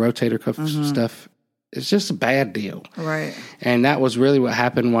pain with the rotator cuff stuff. It's just a bad deal. Right. And that was really what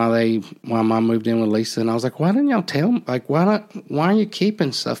happened while Mom moved in with Lisa. And I was like, why didn't y'all tell me? Like, why are you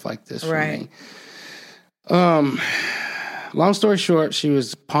keeping stuff like this from me? Long story short, she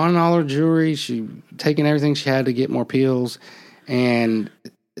was pawning all her jewelry. She taking everything she had to get more pills. And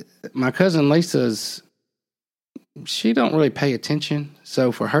my cousin Lisa's, she don't really pay attention.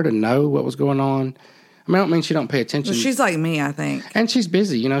 So for her to know what was going on, I don't mean she don't pay attention. Well, she's like me, I think. And she's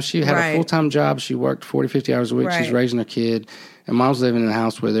busy. She had a full-time job. She worked 40, 50 hours a week. She's raising her kid. And Mom's living in the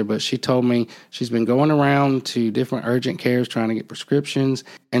house with her. But she told me she's been going around to different urgent cares trying to get prescriptions.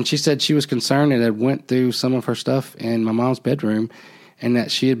 And she said she was concerned and had went through some of her stuff in my mom's bedroom, and that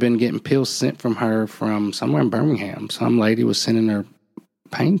she had been getting pills sent from her from somewhere in Birmingham. Some lady was sending her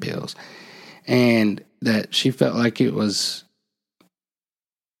pain pills. And that she felt like it was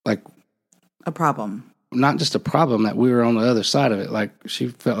like a problem. Not just a problem, that we were on the other side of it. Like, she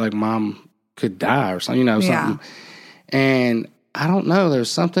felt like Mom could die or something, something. And I don't know, there's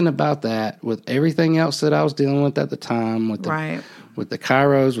something about that with everything else that I was dealing with at the time, with the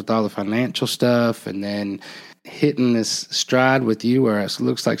chiros, with all the financial stuff, and then hitting this stride with you where it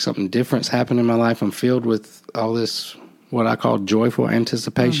looks like something different's happened in my life. I'm filled with all this, what I call joyful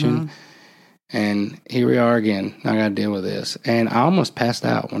anticipation. And here we are again. I got to deal with this. And I almost passed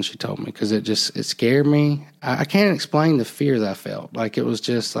out when she told me, because it scared me. I can't explain the fear that I felt. Like, it was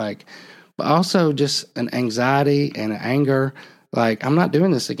just like, but also just an anxiety and an anger. Like, I'm not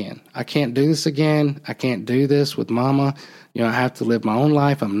doing this again. I can't do this again. I can't do this with Mama. I have to live my own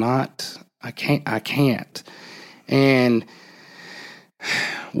life. I can't. And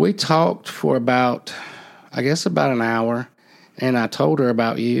we talked for about an hour, and I told her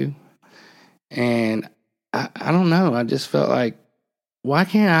about you. And I don't know. I just felt like, why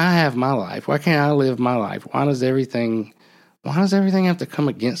can't I have my life? Why can't I live my life? Why does everything have to come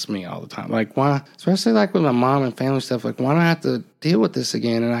against me all the time? Like, why, especially like with my mom and family stuff, like, why do I have to deal with this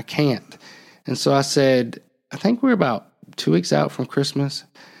again? And I can't. And so I said, I think we're about 2 weeks out from Christmas.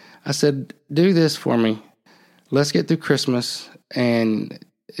 I said, do this for me. Let's get through Christmas and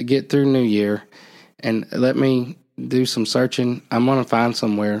get through New Year, and let me do some searching. I'm going to find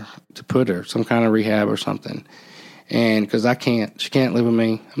somewhere to put her, some kind of rehab or something. And because she can't live with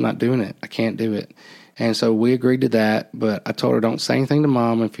me. I'm not doing it. I can't do it. And so we agreed to that, but I told her, don't say anything to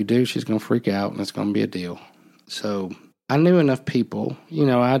Mom. If you do, she's going to freak out, and it's going to be a deal. So I knew enough people.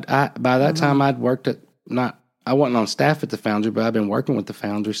 By that time I'd worked I wasn't on staff at the Foundry, but I've been working with the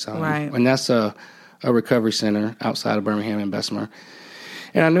Foundry some. Right. And that's a recovery center outside of Birmingham and Bessemer.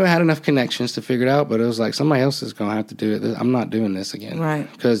 And I knew I had enough connections to figure it out, but it was like, somebody else is going to have to do it. I'm not doing this again. Right.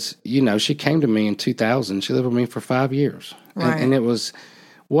 Because, she came to me in 2000. She lived with me for 5 years. Right. And it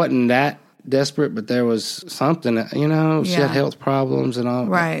wasn't that desperate, but there was something, she had health problems and all.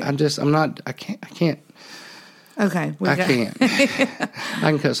 Right. I can't. Okay. I can't. I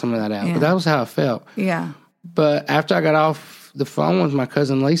can cut some of that out. Yeah. But that was how I felt. Yeah. But after I got off the phone with my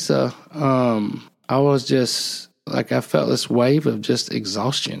cousin Lisa, I was just like, I felt this wave of just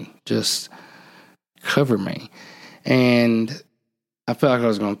exhaustion just cover me. And I felt like I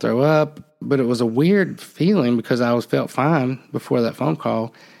was going to throw up, but it was a weird feeling because I felt fine before that phone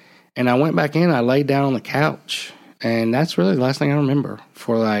call. And I went back in, I laid down on the couch, and that's really the last thing I remember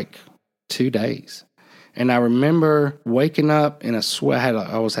for like 2 days. And I remember waking up in a sweat.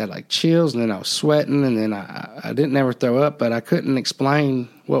 I always had like chills, and then I was sweating, and then I didn't ever throw up, but I couldn't explain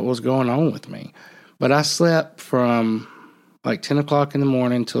what was going on with me. But I slept from like 10 o'clock in the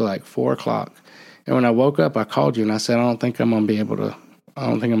morning till like 4 o'clock. And when I woke up, I called you and I said, I don't think I'm going to be able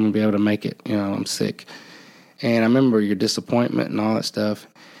to make it. You know, I'm sick. And I remember your disappointment and all that stuff.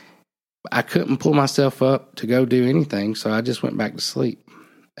 I couldn't pull myself up to go do anything, so I just went back to sleep.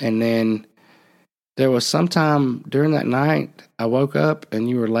 And then there was some time during that night, I woke up and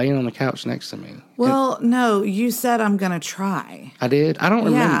you were laying on the couch next to me. Well, no, you said I'm going to try. I did? I don't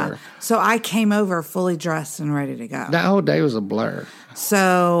remember. So I came over fully dressed and ready to go. That whole day was a blur.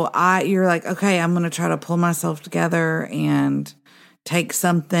 So you're like, okay, I'm going to try to pull myself together and take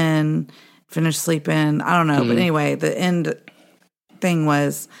something, finish sleeping. I don't know. But anyway, the end thing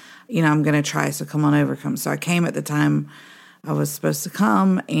was, I'm going to try. So come on over. So I came at the time I was supposed to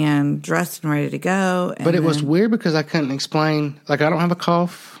come and dressed and ready to go. But it was weird because I couldn't explain. Like, I don't have a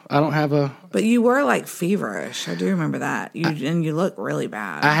cough. I don't have a... But you were, like, feverish. I do remember that. And you look really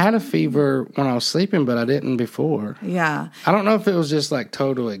bad. I had a fever when I was sleeping, but I didn't before. Yeah. I don't know if it was just, like,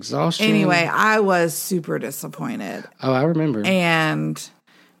 total exhaustion. Anyway, I was super disappointed. Oh, I remember.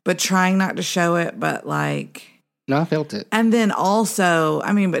 But trying not to show it, but, like... No, I felt it. And then also,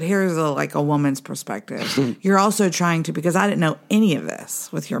 but here's a woman's perspective. You're also trying to, because I didn't know any of this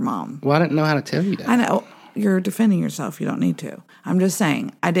with your mom. Well, I didn't know how to tell you that. I know. You're defending yourself. You don't need to. I'm just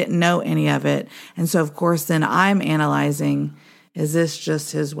saying, I didn't know any of it. And so, of course, then I'm analyzing, is this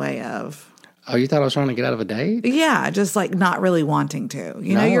just his way of... Oh, you thought I was trying to get out of a date? Yeah, just like not really wanting to.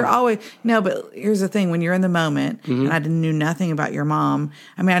 You're always... No, but here's the thing. When you're in the moment, and I knew nothing about your mom,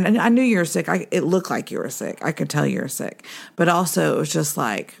 I knew you were sick. It looked like you were sick. I could tell you were sick. But also, it was just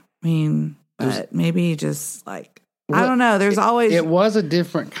like, but maybe just like... I don't know. There's always... It was a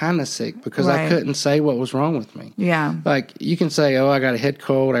different kind of sick because I couldn't say what was wrong with me. Yeah. Like, you can say, I got a head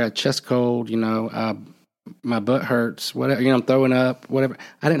cold, I got a chest cold, my butt hurts, whatever, I'm throwing up, whatever.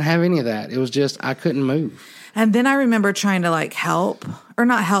 I didn't have any of that. It was just, I couldn't move. And then I remember trying to like help, or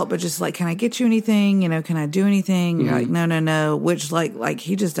not help, but just like, can I get you anything? Can I do anything? You're like, no, which like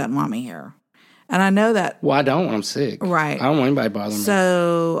he just doesn't want me here. And I know that. Well, I don't when I'm sick. Right. I don't want anybody bothering me.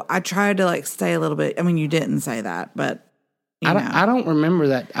 So I tried to like stay a little bit. You didn't say that, but I don't remember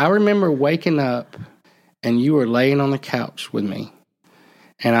that. I remember waking up and you were laying on the couch with me.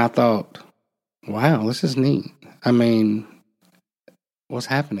 And I thought, wow, this is neat. What's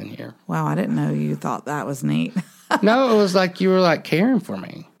happening here? Wow, I didn't know you thought that was neat. No, it was like you were like caring for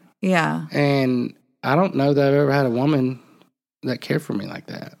me. Yeah. And I don't know that I've ever had a woman that cared for me like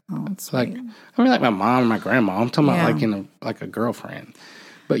that. Oh, that's like sweet. Like my mom and my grandma. I'm talking about like a girlfriend.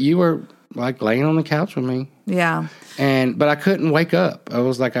 But you were like laying on the couch with me. Yeah. But I couldn't wake up. I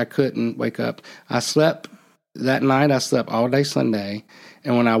was like, I couldn't wake up. I slept that night. I slept all day Sunday.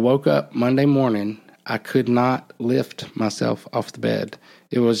 And when I woke up Monday morning, I could not lift myself off the bed.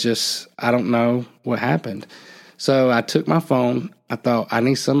 It was just, I don't know what happened. So I took my phone. I thought, I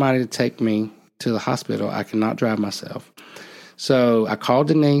need somebody to take me to the hospital. I cannot drive myself. So I called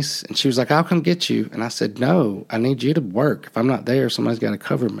Denise, and she was like, I'll come get you. And I said, no, I need you to work. If I'm not there, somebody's got to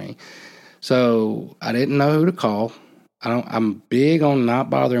cover me. So I didn't know who to call. I'm big on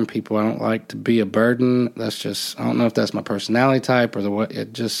not bothering people. I don't like to be a burden. That's just, I don't know if that's my personality type or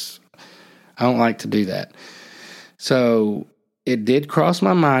I don't like to do that. So it did cross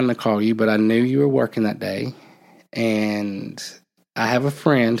my mind to call you, but I knew you were working that day. And I have a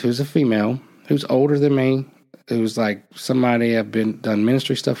friend who's a female, who's older than me, who's like somebody I've done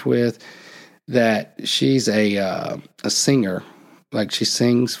ministry stuff with, that she's a singer. Like she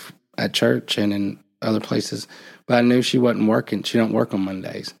sings at church and in other places. But I knew she wasn't working. She don't work on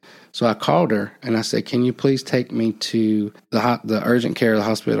Mondays. So I called her and I said, can you please take me to the urgent care of the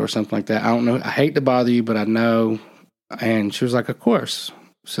hospital or something like that? I don't know. I hate to bother you, but I know. And she was like, of course.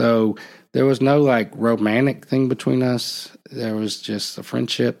 So there was no like romantic thing between us. There was just a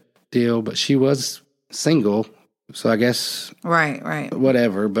friendship deal, but she was single. So I guess. Right.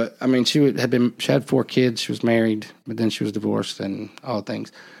 Whatever. But she had 4 kids. She was married, but then she was divorced and all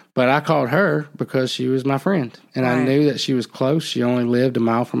things. But I called her because she was my friend. And I knew that she was close. She only lived a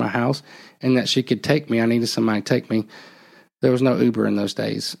mile from my house and that she could take me. I needed somebody to take me. There was no Uber in those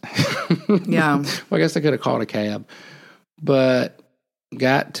days. Yeah. Well, I guess I could have called a cab. But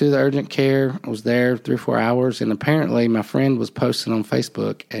got to the urgent care, was there 3 or 4 hours, and apparently my friend was posting on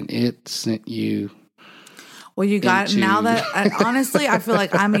Facebook, and it sent you. Well, you got, now that, honestly, I feel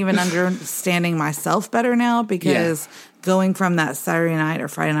like I'm even understanding myself better now because going from that Saturday night or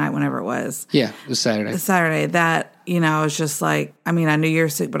Friday night, whenever it was. Yeah, it was Saturday. Saturday, that, I was just like, I mean, I knew you're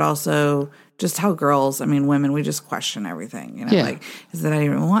sick, but also just how girls, women, we just question everything, like, is that I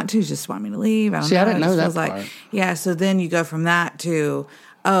didn't even want to, just want me to leave? I don't know. I didn't know that part. Like, yeah, so then you go from that to,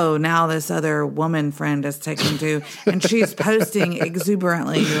 oh, now this other woman friend is taking to, and she's posting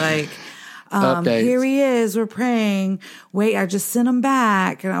exuberantly, like, here he is, we're praying. Wait, I just sent him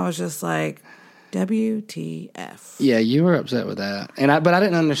back. And I was just like, WTF. Yeah, you were upset with that. But I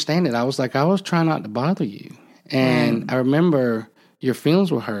didn't understand it. I was like, I was trying not to bother you. And I remember your feelings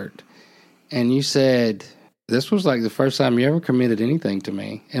were hurt. And you said, this was like the first time you ever committed anything to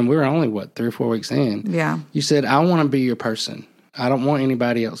me. And we were only, 3 or 4 weeks in. Yeah. You said, I want to be your person. I don't want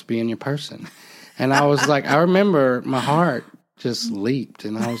anybody else being your person. And I was like, I remember my heart just leaped.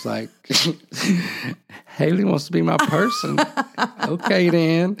 And I was like, Haley wants to be my person. Okay,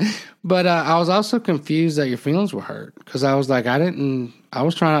 then. But I was also confused that your feelings were hurt. Because I was like, I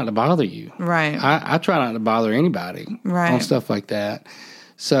was trying not to bother you. Right. I try not to bother anybody on stuff like that.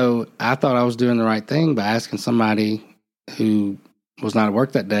 So I thought I was doing the right thing by asking somebody who was not at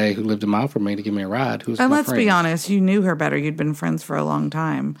work that day, who lived a mile from me, to give me a ride. Who was and my let's friend. be honest, you knew her better. You'd been friends for a long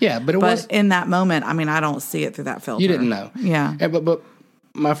time. Yeah, but in that moment, I don't see it through that filter. You didn't know. Yeah. But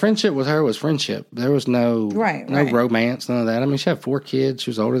my friendship with her was friendship. There was no romance, none of that. She had 4 kids.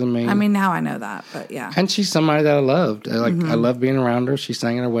 She was older than me. Now I know that, but yeah. And she's somebody that I loved. I loved being around her. She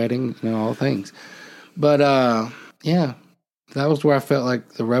sang at our wedding, all the things. But yeah, that was where I felt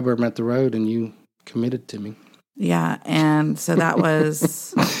like the rubber met the road, and you committed to me. Yeah, and so that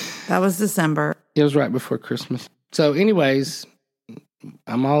was December. It was right before Christmas. So anyways,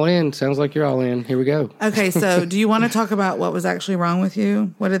 I'm all in. Sounds like you're all in. Here we go. Okay, so do you want to talk about what was actually wrong with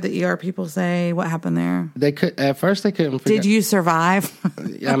you? What did the ER people say? What happened there? At first they couldn't figure. Did you survive?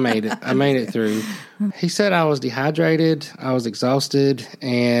 I made it. I made it through. He said I was dehydrated, I was exhausted,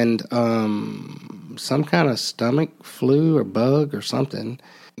 and some kind of stomach flu or bug or something.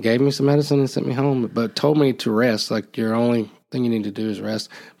 Gave me some medicine and sent me home, but told me to rest. Like, your only thing you need to do is rest.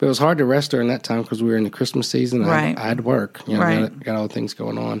 But it was hard to rest during that time because we were in the Christmas season. Right. I had to work. Got all the things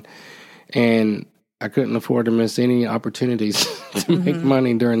going on. And I couldn't afford to miss any opportunities to make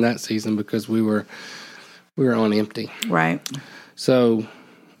money during that season because we were on empty. Right. So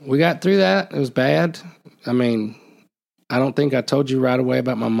we got through that. It was bad. I don't think I told you right away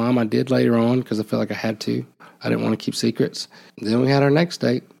about my mom. I did later on because I felt like I had to. I didn't want to keep secrets. Then we had our next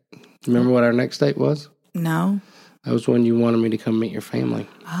date. Remember what our next date was? No. That was when you wanted me to come meet your family.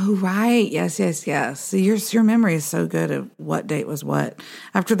 Oh, right. Yes. So your memory is so good of what date was what.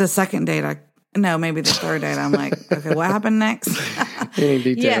 After the second date, maybe the third date, I'm like, okay, what happened next? Any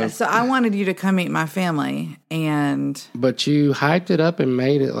details? Yeah, so I wanted you to come meet my family. But you hyped it up and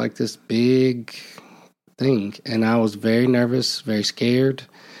made it like this big thing. And I was very nervous, very scared.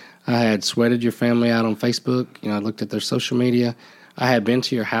 I had sweated your family out on Facebook. I looked at their social media. I had been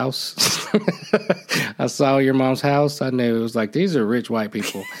to your house. I saw your mom's house. I knew it was like, these are rich white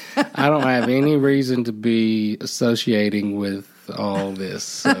people. I don't have any reason to be associating with all this.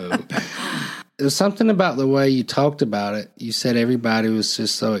 So it was something about the way you talked about it. You said everybody was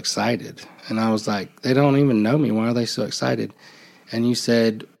just so excited. And I was like, they don't even know me. Why are they so excited? And you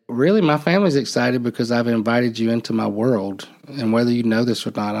said, really, my family's excited because I've invited you into my world. And whether you know this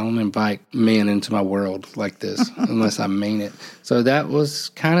or not, I don't invite men into my world like this unless I mean it. So that was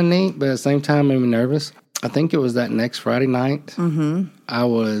kind of neat, but at the same time, made me nervous. I think it was that next Friday night. Mm-hmm.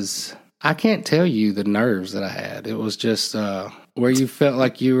 I can't tell you the nerves that I had. It was just where you felt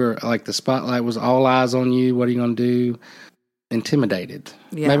like you were, like the spotlight was all eyes on you. What are you going to do? Intimidated.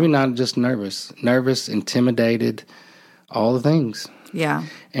 Yeah. Maybe not just nervous, intimidated, all the things. Yeah.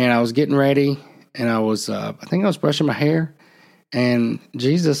 And I was getting ready, and I think I was brushing my hair, and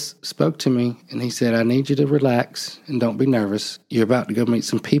Jesus spoke to me, and he said, I need you to relax and don't be nervous. You're about to go meet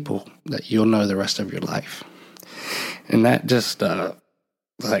some people that you'll know the rest of your life. And that just,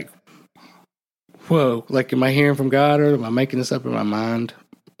 like, whoa, like, am I hearing from God, or am I making this up in my mind?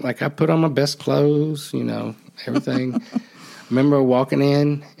 Like, I put on my best clothes, everything. I remember walking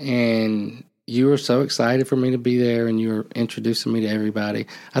in, and you were so excited for me to be there, and you were introducing me to everybody.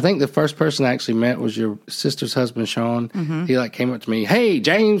 I think the first person I actually met was your sister's husband, Sean. Mm-hmm. He came up to me, hey,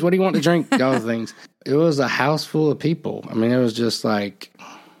 James, what do you want to drink? All the things. It was a house full of people. It was just like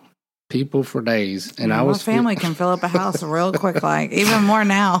people for days. And My family can fill up a house real quick, like even more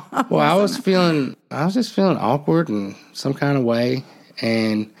now. Well, I was just feeling awkward in some kind of way.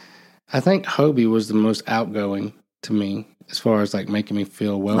 And I think Hobie was the most outgoing to me as far as like making me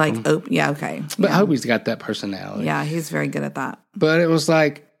feel welcome. Okay. But Hobie's got that personality. Yeah, he's very good at that. But it was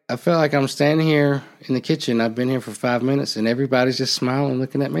like, I felt like I'm standing here in the kitchen. I've been here for 5 minutes and everybody's just smiling,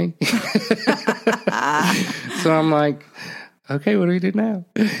 looking at me. So I'm like, okay, what do we do now?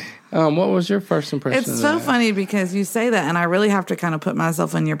 What was your first impression of that? It's so funny because you say that, and I really have to kind of put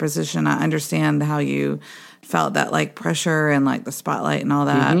myself in your position. I understand how you felt that like pressure and like the spotlight and all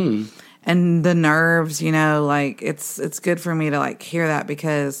that. Mm-hmm. And the nerves, like it's good for me to like hear that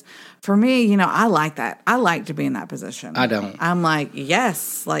because for me, I like that. I like to be in that position. I don't. I'm like,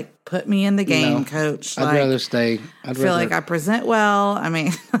 yes, like put me in the game, coach. I'd rather stay. I feel like I present well. I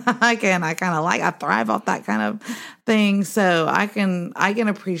mean, I thrive off that kind of thing. So I can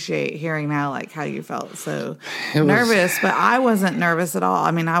appreciate hearing now like how you felt so nervous, but I wasn't nervous at all. I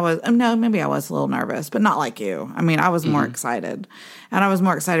mean, maybe I was a little nervous, but not like you. I mean, I was more excited. And I was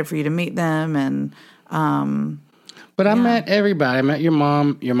more excited for you to meet them. And, but I met everybody. I met your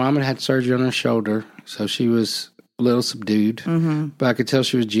mom. Your mom had surgery on her shoulder, so she was a little subdued. Mm-hmm. But I could tell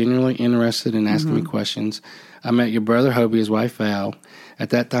she was genuinely interested in asking me questions. I met your brother, Hobie, his wife, Val.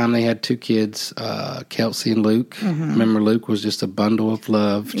 At that time, they had 2 kids, Kelsey and Luke. Mm-hmm. I remember Luke was just a bundle of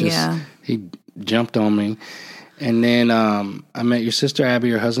love. He jumped on me. And then I met your sister, Abby,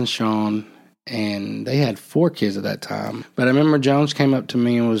 your husband, Sean. And they had 4 kids at that time. But I remember Jones came up to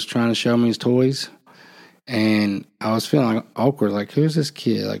me and was trying to show me his toys. And I was feeling like awkward. Like, who's this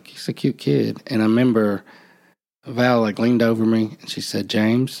kid? Like, he's a cute kid. And I remember Val, like, leaned over me and she said,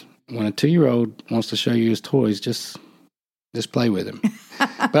 James, when a 2-year-old wants to show you his toys, just play with him.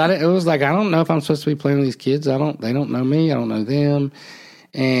 But it was like, I don't know if I'm supposed to be playing with these kids. They don't know me. I don't know them.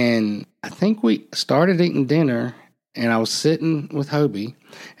 And I think we started eating dinner. And I was sitting with Hobie,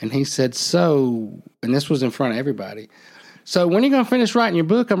 and he said, and this was in front of everybody, so when are you going to finish writing your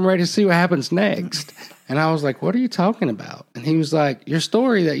book? I'm ready to see what happens next. And I was like, what are you talking about? And he was like, your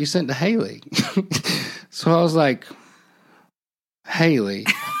story that you sent to Haley. So I was like, Haley,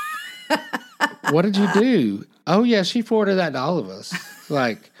 what did you do? Oh, yeah, she forwarded that to all of us.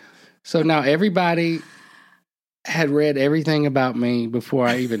 Like, so now everybody had read everything about me before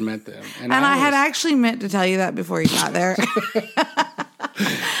I even met them. And I had actually meant to tell you that before you got there.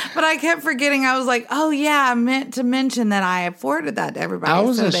 But I kept forgetting. I was like, oh, yeah, I meant to mention that I had forwarded that to everybody. I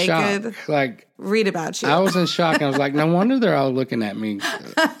was so in they shock. Could like, read about you. I was in shock. And I was like, no wonder they're all looking at me,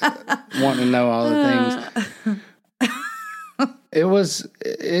 wanting to know all the things. It was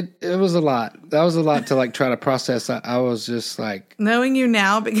a lot. That was a lot to like try to process. I was just like, knowing you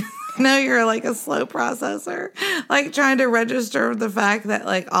now, because I know you're like a slow processor, like trying to register the fact that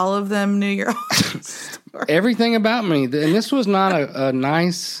like all of them knew your whole story. Everything about me. And this was not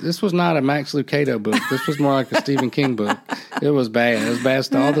this was not a Max Lucado book. This was more like a Stephen King book. It was bad. It was bad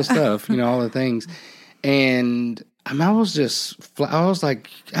to all the stuff, all the things. And I was like,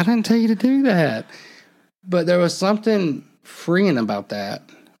 I didn't tell you to do that. But there was something freeing about that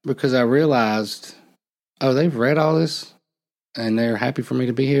because I realized, oh, they've read all this and they're happy for me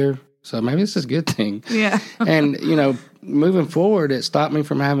to be here. So maybe this is a good thing. Yeah. And, moving forward, it stopped me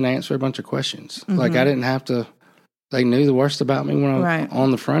from having to answer a bunch of questions. Mm-hmm. Like I didn't have to, they knew the worst about me when I was on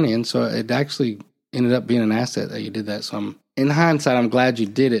the front end. So it actually ended up being an asset that you did that. So in hindsight, I'm glad you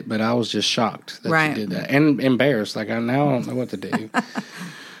did it, but I was just shocked that you did that and embarrassed. Like now I don't know what to do.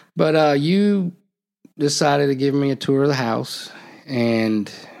 But you decided to give me a tour of the house.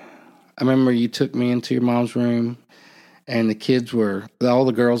 And I remember you took me into your mom's room. And all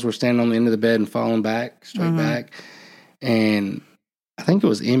the girls were standing on the end of the bed and falling back, straight back. And I think it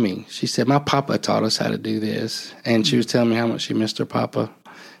was Emmy. She said, my papa taught us how to do this. And she was telling me how much she missed her papa.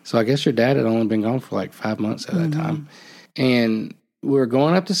 So I guess your dad had only been gone for like 5 months at that time. And we were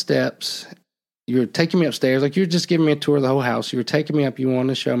going up the steps. You were taking me upstairs. Like you were just giving me a tour of the whole house. You were taking me up. You wanted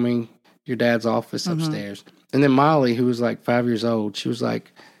to show me your dad's office upstairs. And then Molly, who was like 5 years old, she was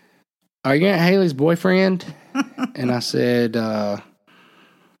like, are you Aunt Haley's boyfriend? And I said,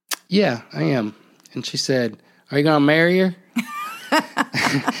 yeah, I am. And she said, are you going to marry her?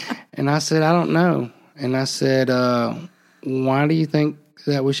 And I said, I don't know. And I said, why do you think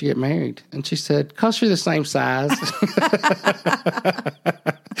that we should get married? And she said, because you're the same size.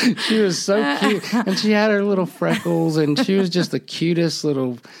 She was so cute. And she had her little freckles, and she was just the cutest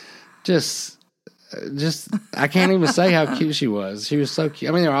little, just I can't even say how cute she was. She was so cute.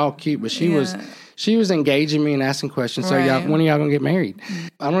 I mean, they're all cute, but she was engaging me and asking questions. So when are y'all going to get married?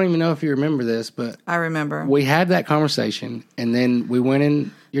 I don't even know if you remember this, but I remember. We had that conversation, and then we went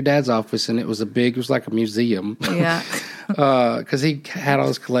in your dad's office, and it was like a museum. Yeah. Because he had all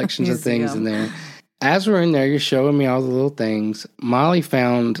his collections of things in there. As we're in there, you're showing me all the little things. Molly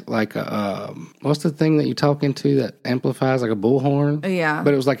found like a, what's the thing that you talk into that amplifies, like a bullhorn? Yeah.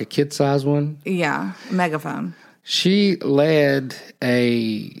 But it was like a kid-size one? Yeah, megaphone. She led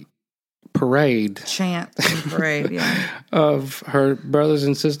a chant parade, yeah. of her brothers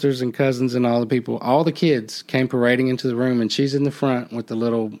and sisters and cousins and all the people. All the kids came parading into the room, and she's in the front with the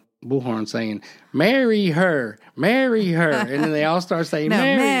little bullhorn saying, "Marry her, marry her." And then they all start saying,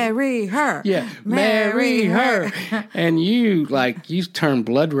 marry her. Yeah, marry her. And you turned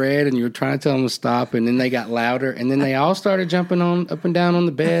blood red, and you were trying to tell them to stop, and then they got louder, and then they all started jumping up and down on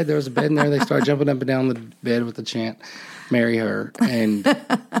the bed. There was a bed in there. They started jumping up and down the bed with the chant, "Marry her." And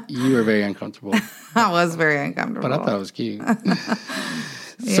you were very uncomfortable. I was very uncomfortable. But I thought it was cute.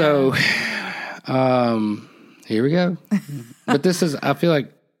 So, here we go. But this is, I feel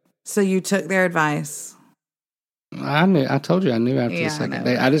like. So you took their advice. I told you I knew after the second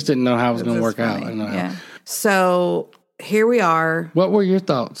day. I just didn't know how it was going to work out. I know how. So here we are. What were your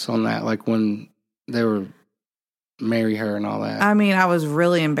thoughts on that? Like when they were marry her and all that? I mean, I was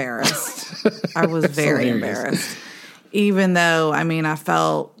really embarrassed. I was very embarrassed. Even though, I mean, I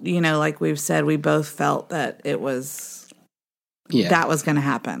felt, like we've said, we both felt that it was, that was going to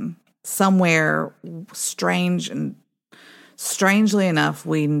happen. Somewhere strange and strangely enough,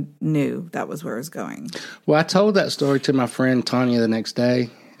 we knew that was where it was going. Well, I told that story to my friend Tanya the next day,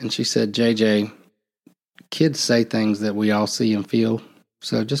 and she said, "JJ, kids say things that we all see and feel,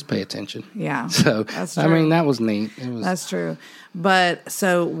 so just pay attention." Yeah. So, that's true. I mean, that was neat. That's true. But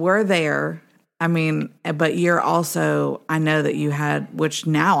so we're there. I mean, but you're also, I know that you had, which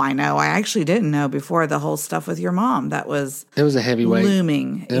now I know, I actually didn't know before, the whole stuff with your mom. That was... It was a heavy weight.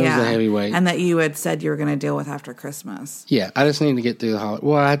 Looming. It was a heavy weight. And that you had said you were going to deal with after Christmas. Yeah, I just needed to get through the holiday.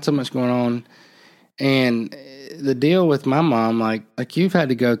 Well, I had so much going on. And the deal with my mom, like you've had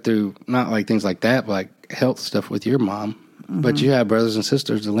to go through, not like things like that, but like health stuff with your mom. Mm-hmm. But you have brothers and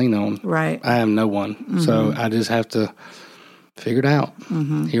sisters to lean on. Right. I have no one. Mm-hmm. So I just have to figure it out.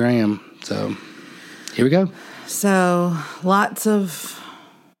 Mm-hmm. Here I am. So... here we go. So, lots of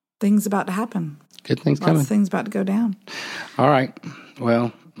things about to happen. Good things coming. Lots of things about to go down. All right.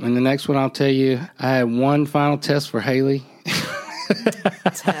 Well, in the next one, I'll tell you, I had one final test for Haley.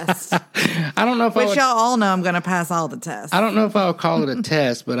 Test. I don't know if y'all all know I'm going to pass all the tests. I don't know if I would call it a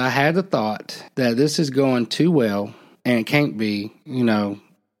test, but I had the thought that this is going too well, and it can't be,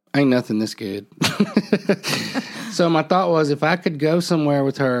 ain't nothing this good. So my thought was, if I could go somewhere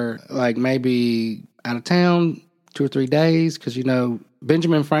with her, like maybe out of town 2 or 3 days, because,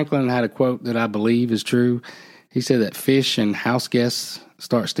 Benjamin Franklin had a quote that I believe is true. He said that fish and house guests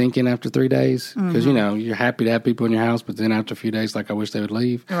start stinking after 3 days, because, you're happy to have people in your house, but then after a few days, I wish they would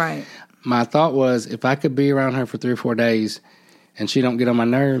leave. Right. My thought was, if I could be around her for 3 or 4 days and she don't get on my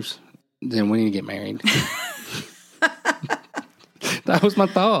nerves, then we need to get married. That was my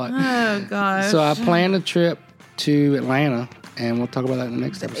thought. Oh, gosh. So I planned a trip to Atlanta, and we'll talk about that in the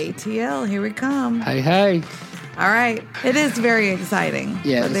next episode. ATL, here we come. Hey. All right. It is very exciting.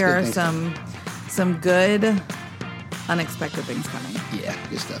 Yeah, but there are some good, unexpected things coming. Yeah,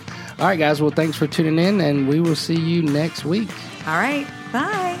 good stuff. All right, guys. Well, thanks for tuning in, and we will see you next week. All right.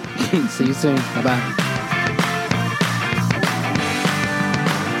 Bye. See you soon. Bye-bye.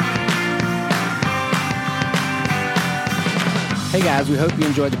 Hey guys, we hope you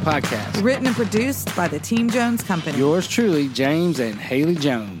enjoyed the podcast. Written and produced by the Team Jones Company. Yours truly, James and Haley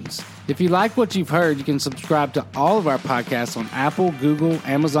Jones. If you like what you've heard, you can subscribe to all of our podcasts on Apple, Google,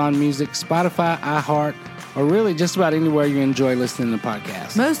 Amazon Music, Spotify, iHeart, or really just about anywhere you enjoy listening to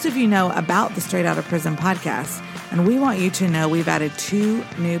podcasts. Most of you know about the Straight Outta Prison podcast, and we want you to know we've added 2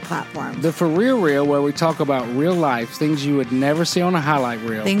 new platforms. The For Real Reel, where we talk about real life, things you would never see on a highlight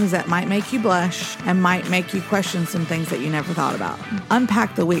reel. Things that might make you blush and might make you question some things that you never thought about.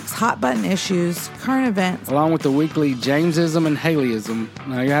 Unpack the week's hot button issues, current events. Along with the weekly Jamesism and Haleyism.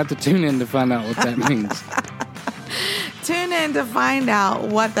 Now you have to tune in to find out what that means. Tune in to find out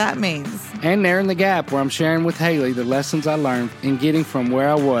what that means. And Narrowing the Gap, where I'm sharing with Haley the lessons I learned in getting from where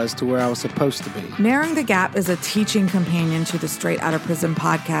I was to where I was supposed to be. Narrowing the Gap is a teaching companion to the Straight Outta Prison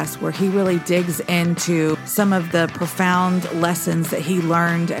podcast, where he really digs into some of the profound lessons that he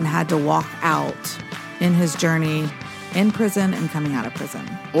learned and had to walk out in his journey in prison and coming out of prison.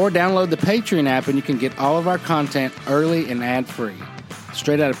 Or download the Patreon app and you can get all of our content early and ad-free.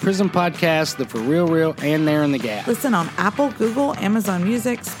 Straight Out of Prison podcast, the For Real, and There in the Gap. Listen on Apple, Google, Amazon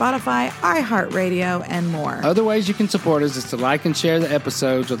Music, Spotify, iHeartRadio, and more. Other ways you can support us is to like and share the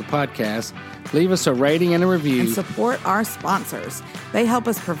episodes of the podcast, leave us a rating and a review, and support our sponsors. They help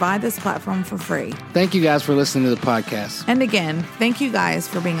us provide this platform for free. Thank you guys for listening to the podcast. And again, thank you guys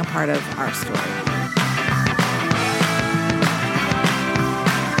for being a part of our story.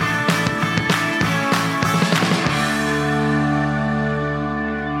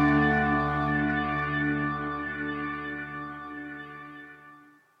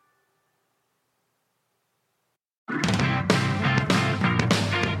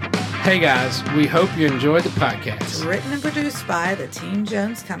 Hey guys, we hope you enjoyed the podcast. It's written and produced by the Team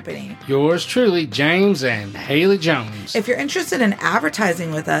Jones Company. Yours truly, James and Haley Jones. If you're interested in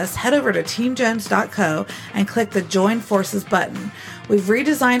advertising with us, head over to teamjones.co and click the Join Forces button. We've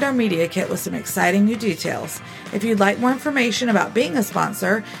redesigned our media kit with some exciting new details. If you'd like more information about being a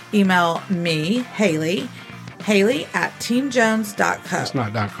sponsor, email me, Haley at teamjones.co. It's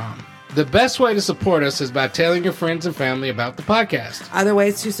not .com. The best way to support us is by telling your friends and family about the podcast. Other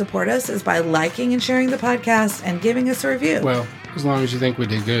ways to support us is by liking and sharing the podcast and giving us a review. Well, as long as you think we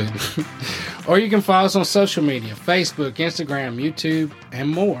did good. Or you can follow us on social media, Facebook, Instagram, YouTube, and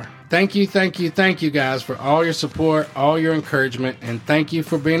more. Thank you guys for all your support, all your encouragement, and thank you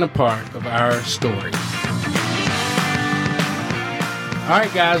for being a part of our story. All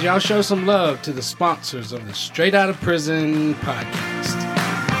right, guys, y'all show some love to the sponsors of the Straight Out of Prison podcast.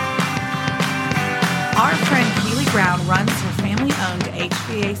 Our friend Keely Brown runs her family-owned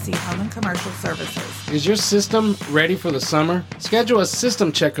HVAC home and commercial services. Is your system ready for the summer? Schedule a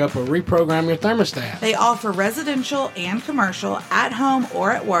system checkup or reprogram your thermostat. They offer residential and commercial, at home or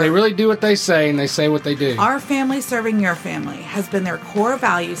at work. They really do what they say, and they say what they do. Our family serving your family has been their core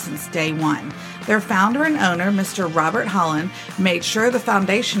value since day one. Their founder and owner, Mr. Robert Holland, made sure the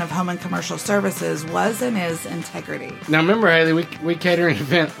foundation of home and commercial services was and is integrity. Now remember, Haley, we catered an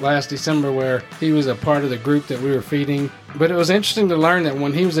event last December where he was a part of the group that we were feeding. But it was interesting to learn that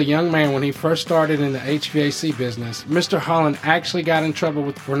when he was a young man, when he first started in the HVAC business, Mr. Holland actually got in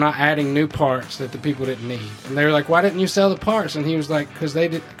trouble for not adding new parts that the people didn't need. And they were like, "Why didn't you sell the parts?" And he was like, "Because I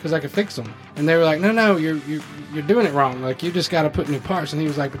could fix them." And they were like, "No, you're doing it wrong. Like, you just got to put new parts." And he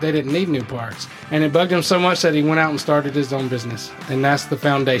was like, "But they didn't need new parts." And it bugged him so much that he went out and started his own business. And that's the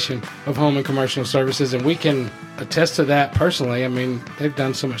foundation of home and commercial services. And we can attest to that personally. I mean, they've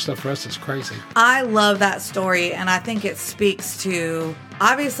done so much stuff for us. It's crazy. I love that story, and I think it speaks to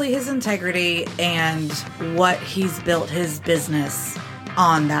obviously his integrity and what he's built his business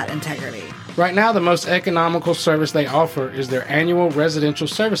on, that integrity. Right now, the most economical service they offer is their annual residential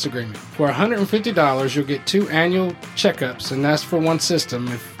service agreement. For $150, you'll get 2 annual checkups, and that's for one system.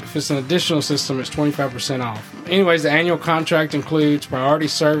 If it's an additional system, it's 25% off. Anyways, the annual contract includes priority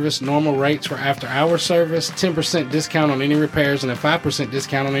service, normal rates for after-hours service, 10% discount on any repairs, and a 5%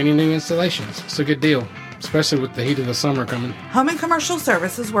 discount on any new installations. It's a good deal, especially with the heat of the summer coming. Home and Commercial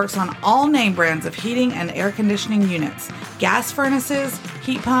Services works on all name brands of heating and air conditioning units, gas furnaces,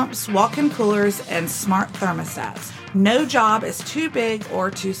 heat pumps, walk-in coolers, and smart thermostats. No job is too big or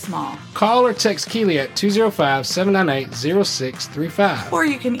too small. Call or text Keely at 205-798-0635. Or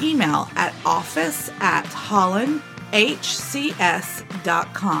you can email at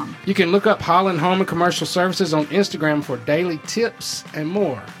office@hollandhcs.com. You can look up Holland Home and Commercial Services on Instagram for daily tips and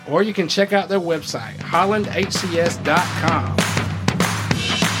more. Or you can check out their website, hollandhcs.com.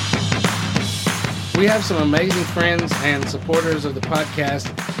 We have some amazing friends and supporters of the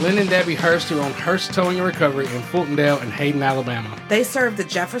podcast. Lynn and Debbie Hurst, who own Hurst Towing and Recovery in Fultondale and Hayden, Alabama. They serve the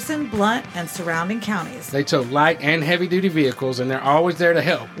Jefferson, Blount, and surrounding counties. They tow light and heavy-duty vehicles, and they're always there to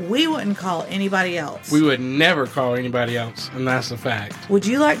help. We wouldn't call anybody else. We would never call anybody else, and that's a fact. Would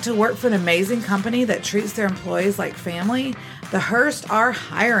you like to work for an amazing company that treats their employees like family? The Hurst are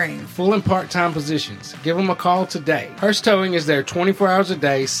hiring. Full and part-time positions. Give them a call today. Hurst Towing is there 24 hours a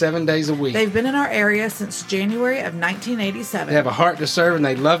day, 7 days a week. They've been in our area since January of 1987. They have a heart to serve, and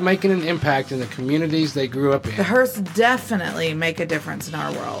they love making an impact in the communities they grew up in. The Hursts definitely make a difference in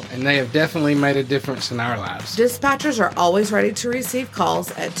our world. And they have definitely made a difference in our lives. Dispatchers are always ready to receive calls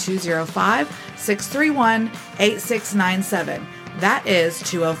at 205-631-8697. That is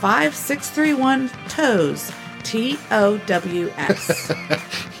 205-631-TOWS. TOWS.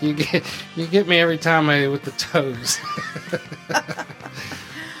 You get me every time with the toes.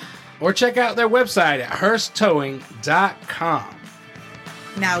 Or check out their website at hursttowing.com.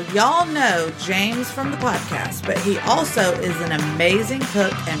 Now, y'all know James from the podcast, but he also is an amazing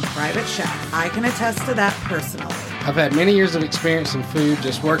cook and private chef. I can attest to that personally. I've had many years of experience in food,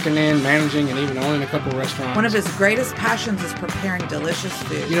 just working in, managing, and even owning a couple restaurants. One of his greatest passions is preparing delicious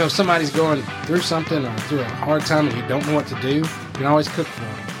food. You know, if somebody's going through something or through a hard time and you don't know what to do, you can always cook for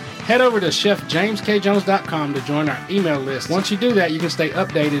them. Head over to chefjameskjones.com to join our email list. Once you do that, you can stay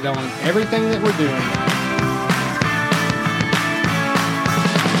updated on everything that we're doing.